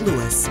of St.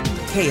 Louis,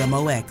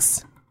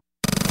 KMOX.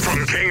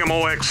 From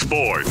KMOX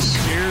Sports.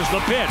 Here's the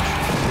pitch.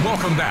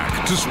 Welcome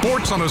back to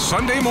Sports on a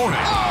Sunday morning.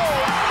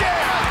 Oh,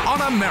 yeah!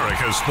 On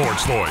America's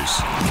Sports Voice,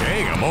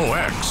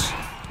 KMOX.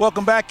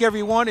 Welcome back,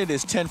 everyone. It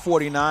is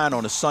 10:49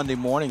 on a Sunday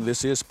morning.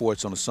 This is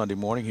Sports on a Sunday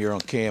morning here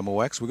on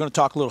KMOX. We're going to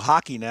talk a little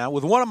hockey now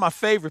with one of my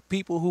favorite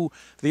people who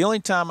the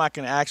only time I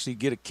can actually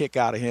get a kick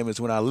out of him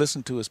is when I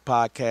listen to his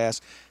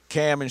podcast,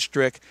 Cam and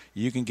Strick.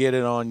 You can get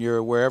it on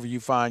your wherever you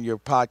find your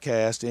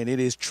podcast, and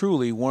it is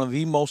truly one of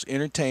the most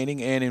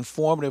entertaining and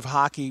informative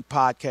hockey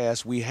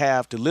podcasts we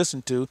have to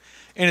listen to.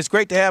 And it's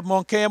great to have him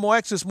on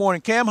KMOX this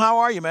morning. Cam, how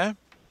are you, man?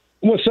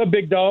 What's up,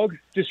 big dog?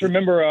 Just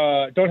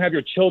remember, don't have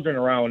your children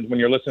around when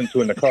you're listening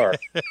to in the car.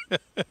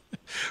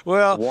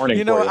 Well, warning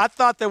you know, you. I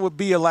thought there would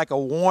be like a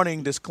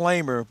warning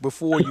disclaimer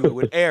before you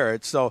would air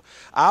it. So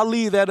I'll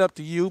leave that up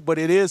to you. But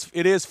it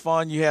is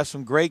fun. You have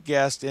some great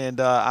guests, and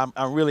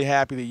I'm really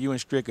happy that you and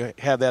Strick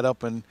have that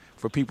up and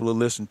for people to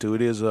listen to.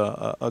 It is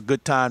a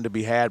good time to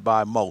be had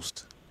by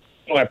most.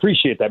 Well, I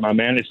appreciate that, my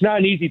man. It's not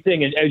an easy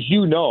thing, and as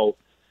you know,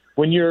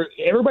 when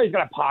everybody's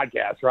got a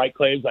podcast, right?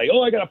 Clay's like,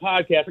 oh, I got a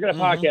podcast.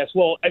 podcast.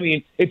 Well, I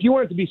mean, if you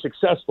want it to be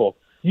successful,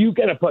 you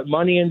got to put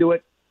money into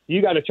it.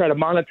 You got to try to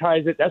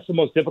monetize it. That's the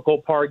most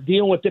difficult part,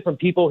 dealing with different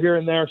people here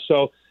and there.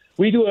 So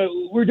we're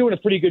doing a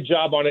pretty good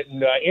job on it,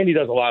 and Andy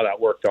does a lot of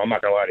that work, though. I'm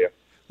not going to lie to you.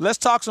 Let's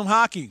talk some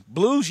hockey.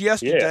 Blues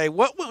yesterday. Yeah.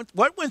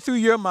 What went through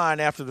your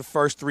mind after the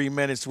first 3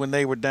 minutes when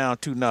they were down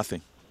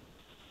 2-0?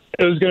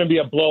 It was going to be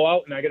a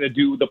blowout, and I got to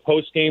do the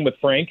post game with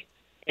Frank.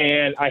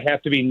 And I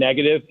have to be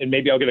negative, and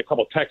maybe I'll get a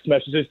couple text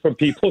messages from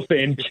people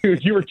saying,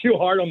 dude, you were too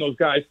hard on those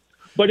guys.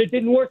 But it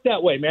didn't work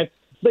that way, man.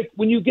 Like,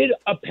 when you get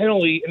a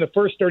penalty in the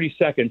first 30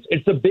 seconds,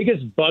 it's the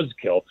biggest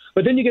buzzkill.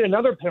 But then you get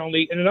another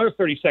penalty in another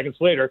 30 seconds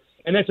later,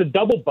 and that's a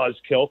double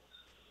buzzkill.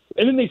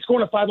 And then they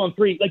score in a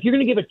 5-on-3. Like, you're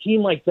going to give a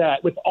team like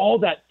that with all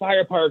that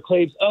firepower,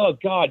 Claves, oh,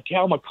 God,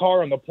 Cal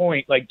McCarr on the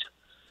point. Like,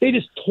 they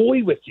just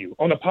toy with you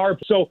on the power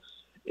play. So,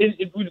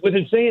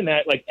 within saying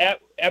that, like,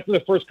 after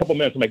the first couple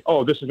minutes, I'm like,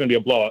 oh, this is going to be a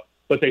blowout.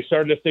 But they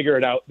started to figure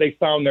it out. They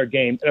found their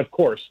game. And, of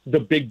course, the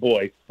big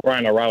boy,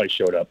 Ryan O'Reilly,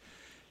 showed up.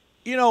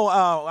 You know,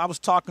 I was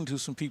talking to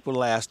some people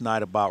last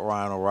night about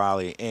Ryan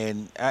O'Reilly,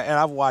 and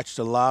I've watched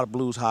a lot of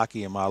Blues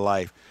hockey in my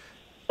life.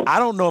 I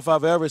don't know if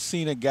I've ever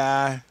seen a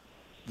guy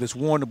that's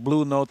worn the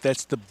blue note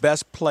that's the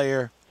best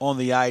player on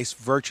the ice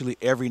virtually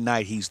every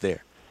night he's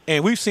there.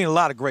 And we've seen a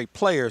lot of great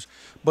players,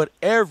 but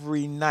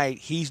every night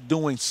he's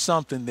doing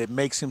something that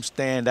makes him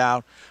stand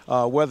out,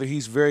 whether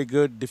he's very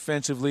good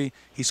defensively.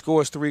 He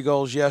scores 3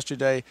 goals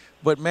yesterday.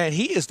 But, man,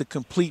 he is the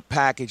complete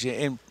package.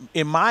 And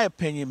in my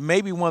opinion,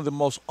 maybe one of the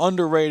most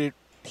underrated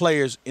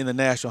players in the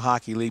National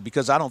Hockey League,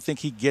 because I don't think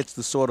he gets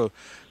the sort of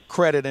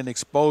credit and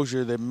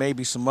exposure that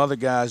maybe some other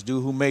guys do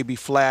who may be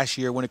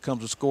flashier when it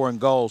comes to scoring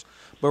goals.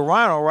 But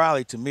Ryan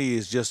O'Reilly, to me,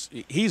 is just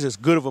 – he's as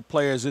good of a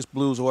player as this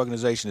Blues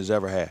organization has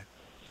ever had.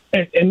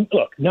 And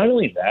look, not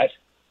only that,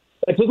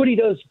 like, look what he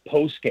does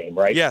post-game,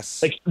 right?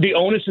 Yes. Like, the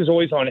onus is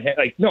always on him.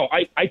 Like, no,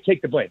 I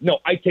take the blame. No,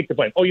 I take the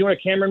blame. Oh, you want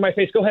a camera in my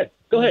face? Go ahead.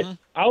 Go ahead.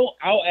 I'll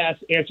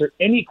answer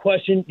any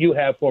question you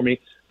have for me,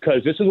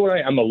 because this is what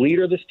I'm a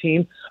leader of this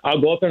team.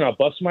 I'll go out there and I'll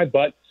bust my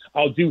butt.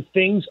 I'll do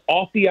things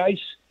off the ice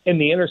in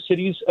the inner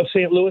cities of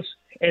St. Louis,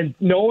 and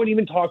no one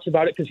even talks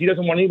about it because he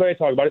doesn't want anybody to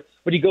talk about it.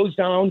 But he goes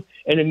down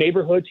in the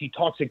neighborhoods. He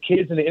talks to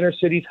kids in the inner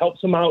cities,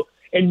 helps them out,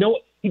 and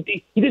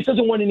he just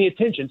doesn't want any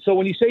attention. So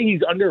when you say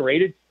he's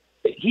underrated,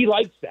 he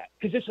likes that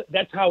because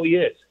that's how he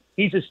is.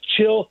 He's just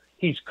chill.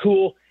 He's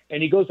cool.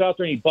 And he goes out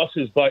there and he busts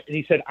his butt. And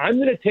he said, I'm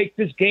going to take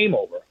this game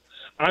over.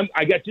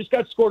 I just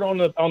got scored on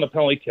the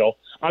penalty kill.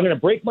 I'm going to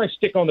break my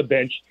stick on the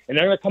bench, and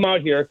I'm going to come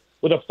out here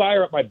with a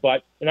fire up my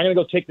butt, and I'm going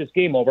to go take this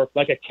game over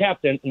like a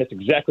captain, and that's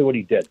exactly what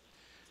he did.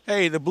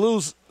 Hey, the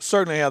Blues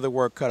certainly have their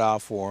work cut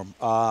out for them.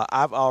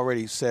 I've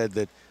already said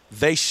that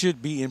they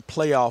should be in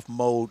playoff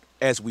mode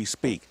as we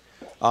speak.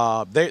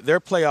 Their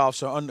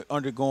playoffs are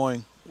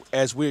undergoing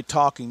as we're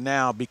talking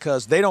now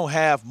because they don't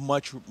have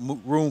much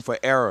room for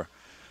error.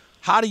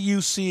 How do you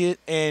see it,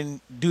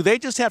 and do they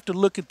just have to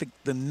look at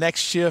the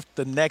next shift,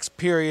 the next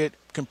period,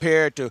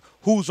 compared to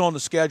who's on the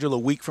schedule a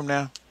week from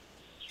now?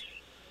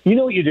 You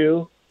know what you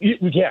do?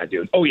 Yeah,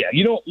 dude. Oh, yeah.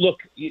 You don't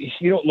look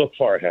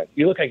far ahead.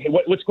 You look like, hey,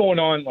 what's going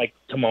on, like,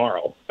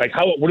 tomorrow? Like,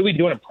 what are we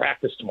doing in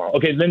practice tomorrow?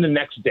 Okay, then the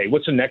next day.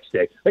 What's the next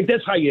day? Like,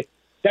 that's how you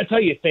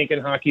think in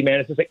hockey, man.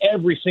 It's just like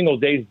every single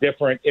day is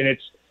different, and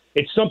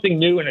it's something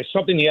new, and it's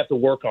something you have to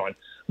work on.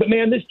 But,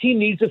 man, this team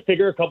needs to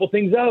figure a couple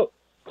things out.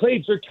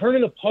 Claves, they're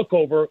turning the puck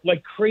over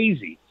like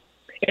crazy.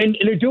 And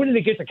they're doing it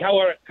against the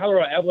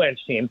Colorado Avalanche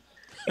team.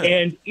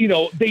 And, you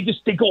know, they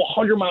go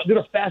 100 miles. They're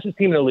the fastest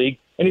team in the league.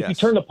 And if you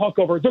turn the puck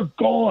over, they're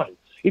gone.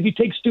 If you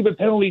take stupid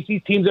penalties,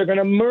 these teams are going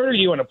to murder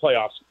you in the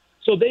playoffs.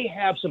 So they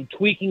have some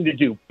tweaking to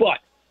do. But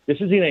this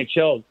is the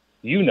NHL.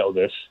 You know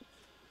this.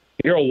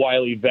 You're a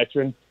wily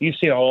veteran. You've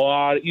seen a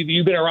lot.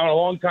 You've been around a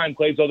long time,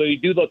 Claves, although you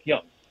do look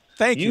young.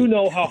 Thank you. You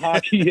know how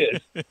hockey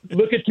is.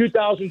 Look at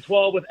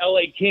 2012 with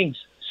LA Kings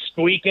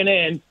squeaking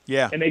in.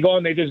 Yeah. And they go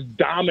and they just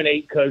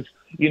dominate because,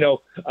 you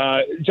know,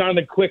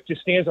 Jonathan Quick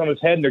just stands on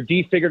his head and their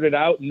D figured it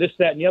out and this,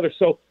 that, and the other.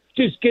 So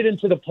just get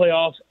into the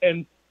playoffs,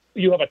 and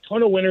you have a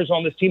ton of winners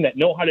on this team that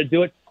know how to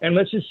do it, and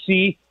let's just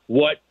see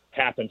what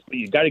happens. But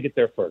you got to get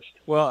there first.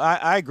 Well,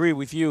 I agree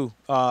with you.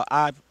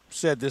 I've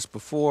said this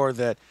before,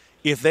 that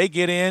if they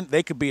get in,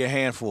 they could be a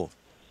handful.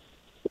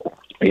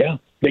 Yeah,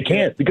 they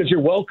can, because you're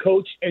well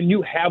coached and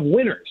you have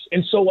winners.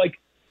 And so, like,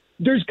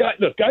 guys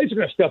are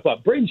going to step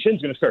up. Braden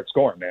Shinn's going to start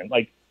scoring, man.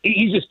 Like,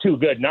 he's just too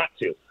good not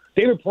to.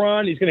 David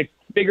Perron, he's going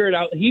to figure it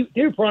out.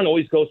 David Perron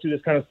always goes through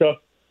this kind of stuff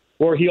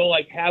where he'll,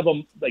 like, have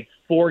them, like,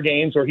 4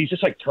 games where he's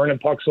just, like, turning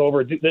pucks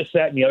over, this,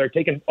 that, and the other,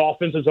 taking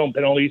offensive zone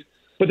penalties,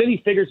 but then he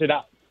figures it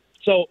out.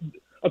 So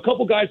a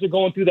couple guys are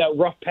going through that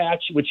rough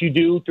patch, which you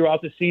do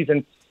throughout the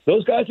season.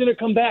 Those guys are going to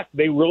come back.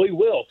 They really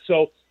will.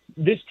 So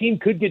this team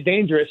could get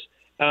dangerous,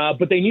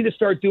 but they need to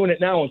start doing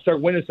it now and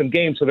start winning some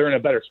games so they're in a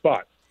better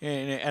spot.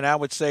 And I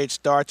would say it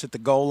starts at the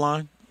goal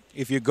line.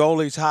 If your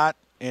goalie's hot,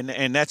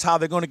 and that's how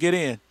they're going to get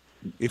in.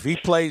 If he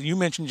plays, you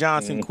mentioned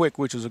Jonathan Quick,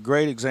 which is a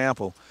great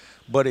example.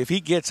 But if he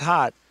gets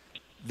hot,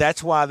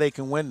 that's why they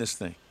can win this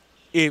thing.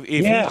 If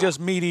he's just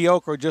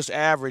mediocre or just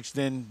average,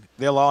 then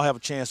they'll all have a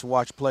chance to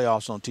watch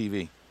playoffs on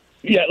TV.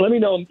 Yeah, let me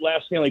know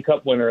last Stanley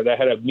Cup winner that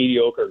had a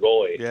mediocre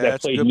goalie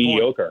that played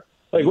mediocre.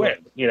 Like, when,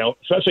 you know,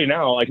 especially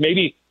now, like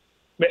maybe,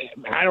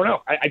 I don't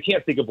know. I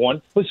can't think of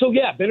one. But so,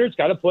 yeah, Benner's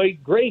got to play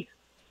great.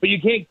 But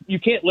you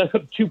can't let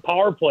up 2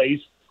 power plays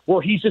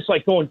where he's just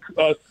like going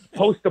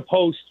post to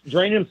post,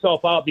 draining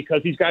himself out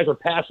because these guys are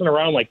passing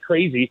around like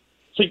crazy.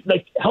 So,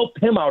 like, help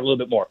him out a little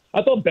bit more.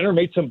 I thought Benner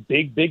made some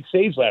big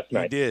saves last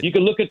night. He did. You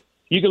can look at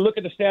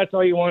the stats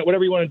all you want,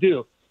 whatever you want to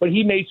do, but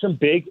he made some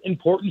big,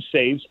 important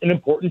saves in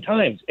important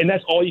times, and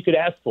that's all you could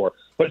ask for.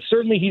 But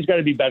certainly he's got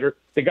to be better.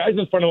 The guys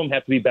in front of him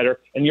have to be better,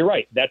 and you're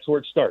right. That's where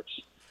it starts.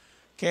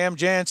 Cam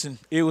Jansen,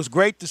 it was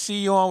great to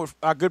see you on with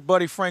our good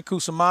buddy Frank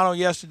Cusimano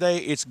yesterday.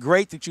 It's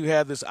great that you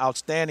have this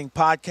outstanding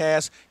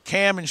podcast,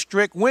 Cam and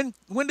Strick. When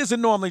does it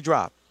normally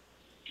drop?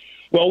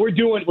 Well, we're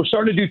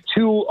starting to do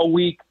 2 a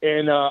week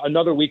and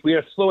another week. We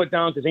have to slow it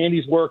down because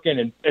Andy's working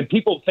and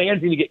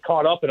fans need to get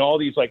caught up in all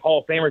these like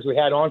Hall of Famers we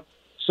had on.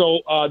 So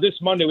this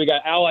Monday we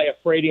got Ally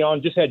Afraidy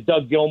on, just had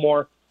Doug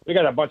Gilmour. We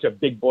got a bunch of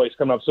big boys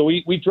coming up. So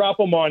we drop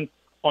them on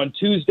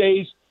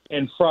Tuesdays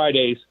and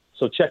Fridays.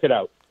 So check it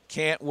out.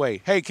 Can't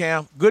wait. Hey,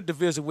 Cam, good to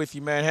visit with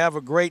you, man. Have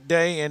a great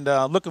day, and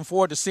looking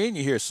forward to seeing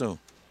you here soon.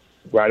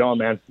 Right on,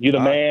 man. You're the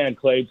man,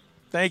 Clay.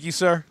 Thank you,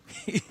 sir.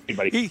 Hey,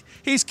 buddy.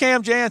 He's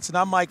Cam Jansen.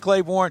 I'm Mike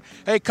Claiborne.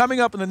 Hey, coming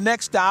up in the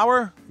next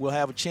hour, we'll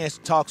have a chance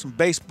to talk some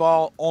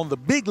baseball on the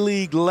big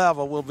league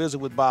level. We'll visit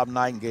with Bob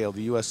Nightingale of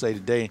the USA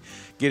Today,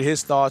 get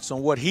his thoughts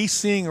on what he's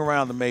seeing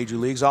around the major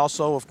leagues.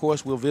 Also, of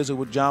course, we'll visit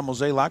with John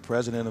Mozeliak,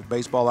 president of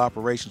baseball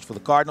operations for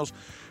the Cardinals.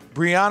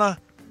 Brianna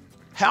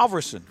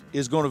Halverson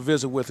is going to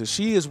visit with us.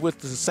 She is with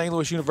the St.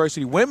 Louis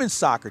University women's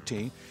soccer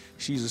team.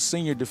 She's a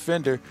senior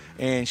defender,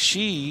 and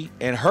she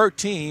and her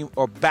team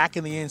are back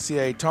in the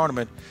NCAA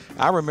tournament.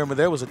 I remember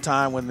there was a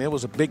time when there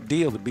was a big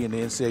deal to be in the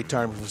NCAA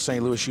tournament for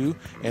St. Louis U,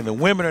 and the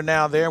women are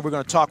now there. We're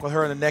going to talk with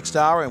her in the next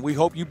hour, and we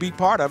hope you be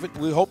part of it.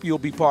 We hope you'll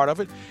be part of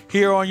it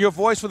here on Your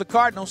Voice for the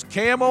Cardinals,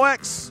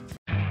 KMOX.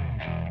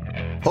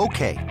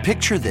 Okay,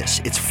 picture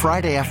this. It's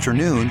Friday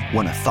afternoon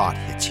when a thought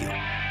hits you.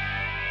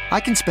 I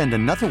can spend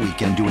another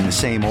weekend doing the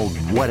same old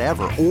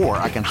whatever, or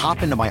I can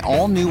hop into my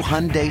all-new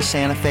Hyundai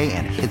Santa Fe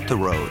and hit the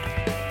road.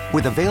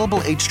 With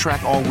available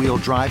H-Track all-wheel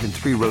drive and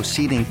 3-row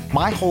seating,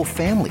 my whole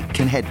family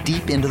can head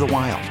deep into the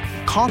wild.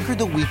 Conquer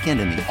the weekend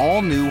in the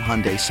all-new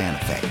Hyundai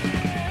Santa Fe.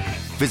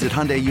 Visit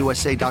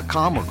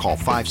HyundaiUSA.com or call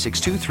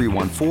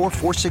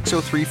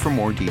 562-314-4603 for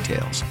more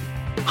details.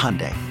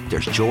 Hyundai,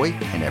 there's joy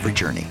in every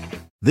journey.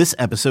 This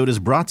episode is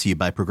brought to you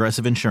by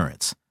Progressive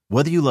Insurance.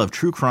 Whether you love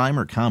true crime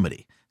or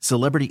comedy,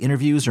 celebrity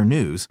interviews or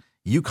news,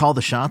 you call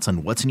the shots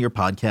on what's in your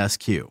podcast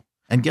queue.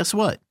 And guess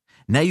what?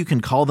 Now you can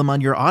call them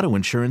on your auto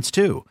insurance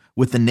too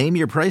with the Name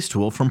Your Price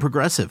tool from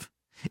Progressive.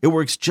 It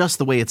works just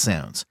the way it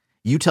sounds.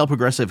 You tell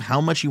Progressive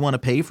how much you want to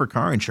pay for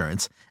car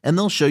insurance, and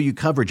they'll show you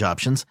coverage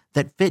options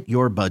that fit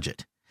your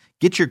budget.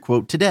 Get your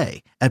quote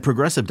today at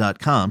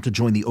Progressive.com to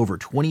join the over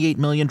 28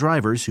 million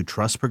drivers who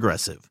trust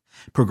Progressive.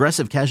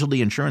 Progressive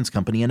Casualty Insurance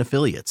Company and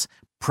Affiliates.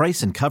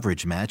 Price and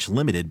coverage match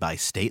limited by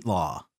state law.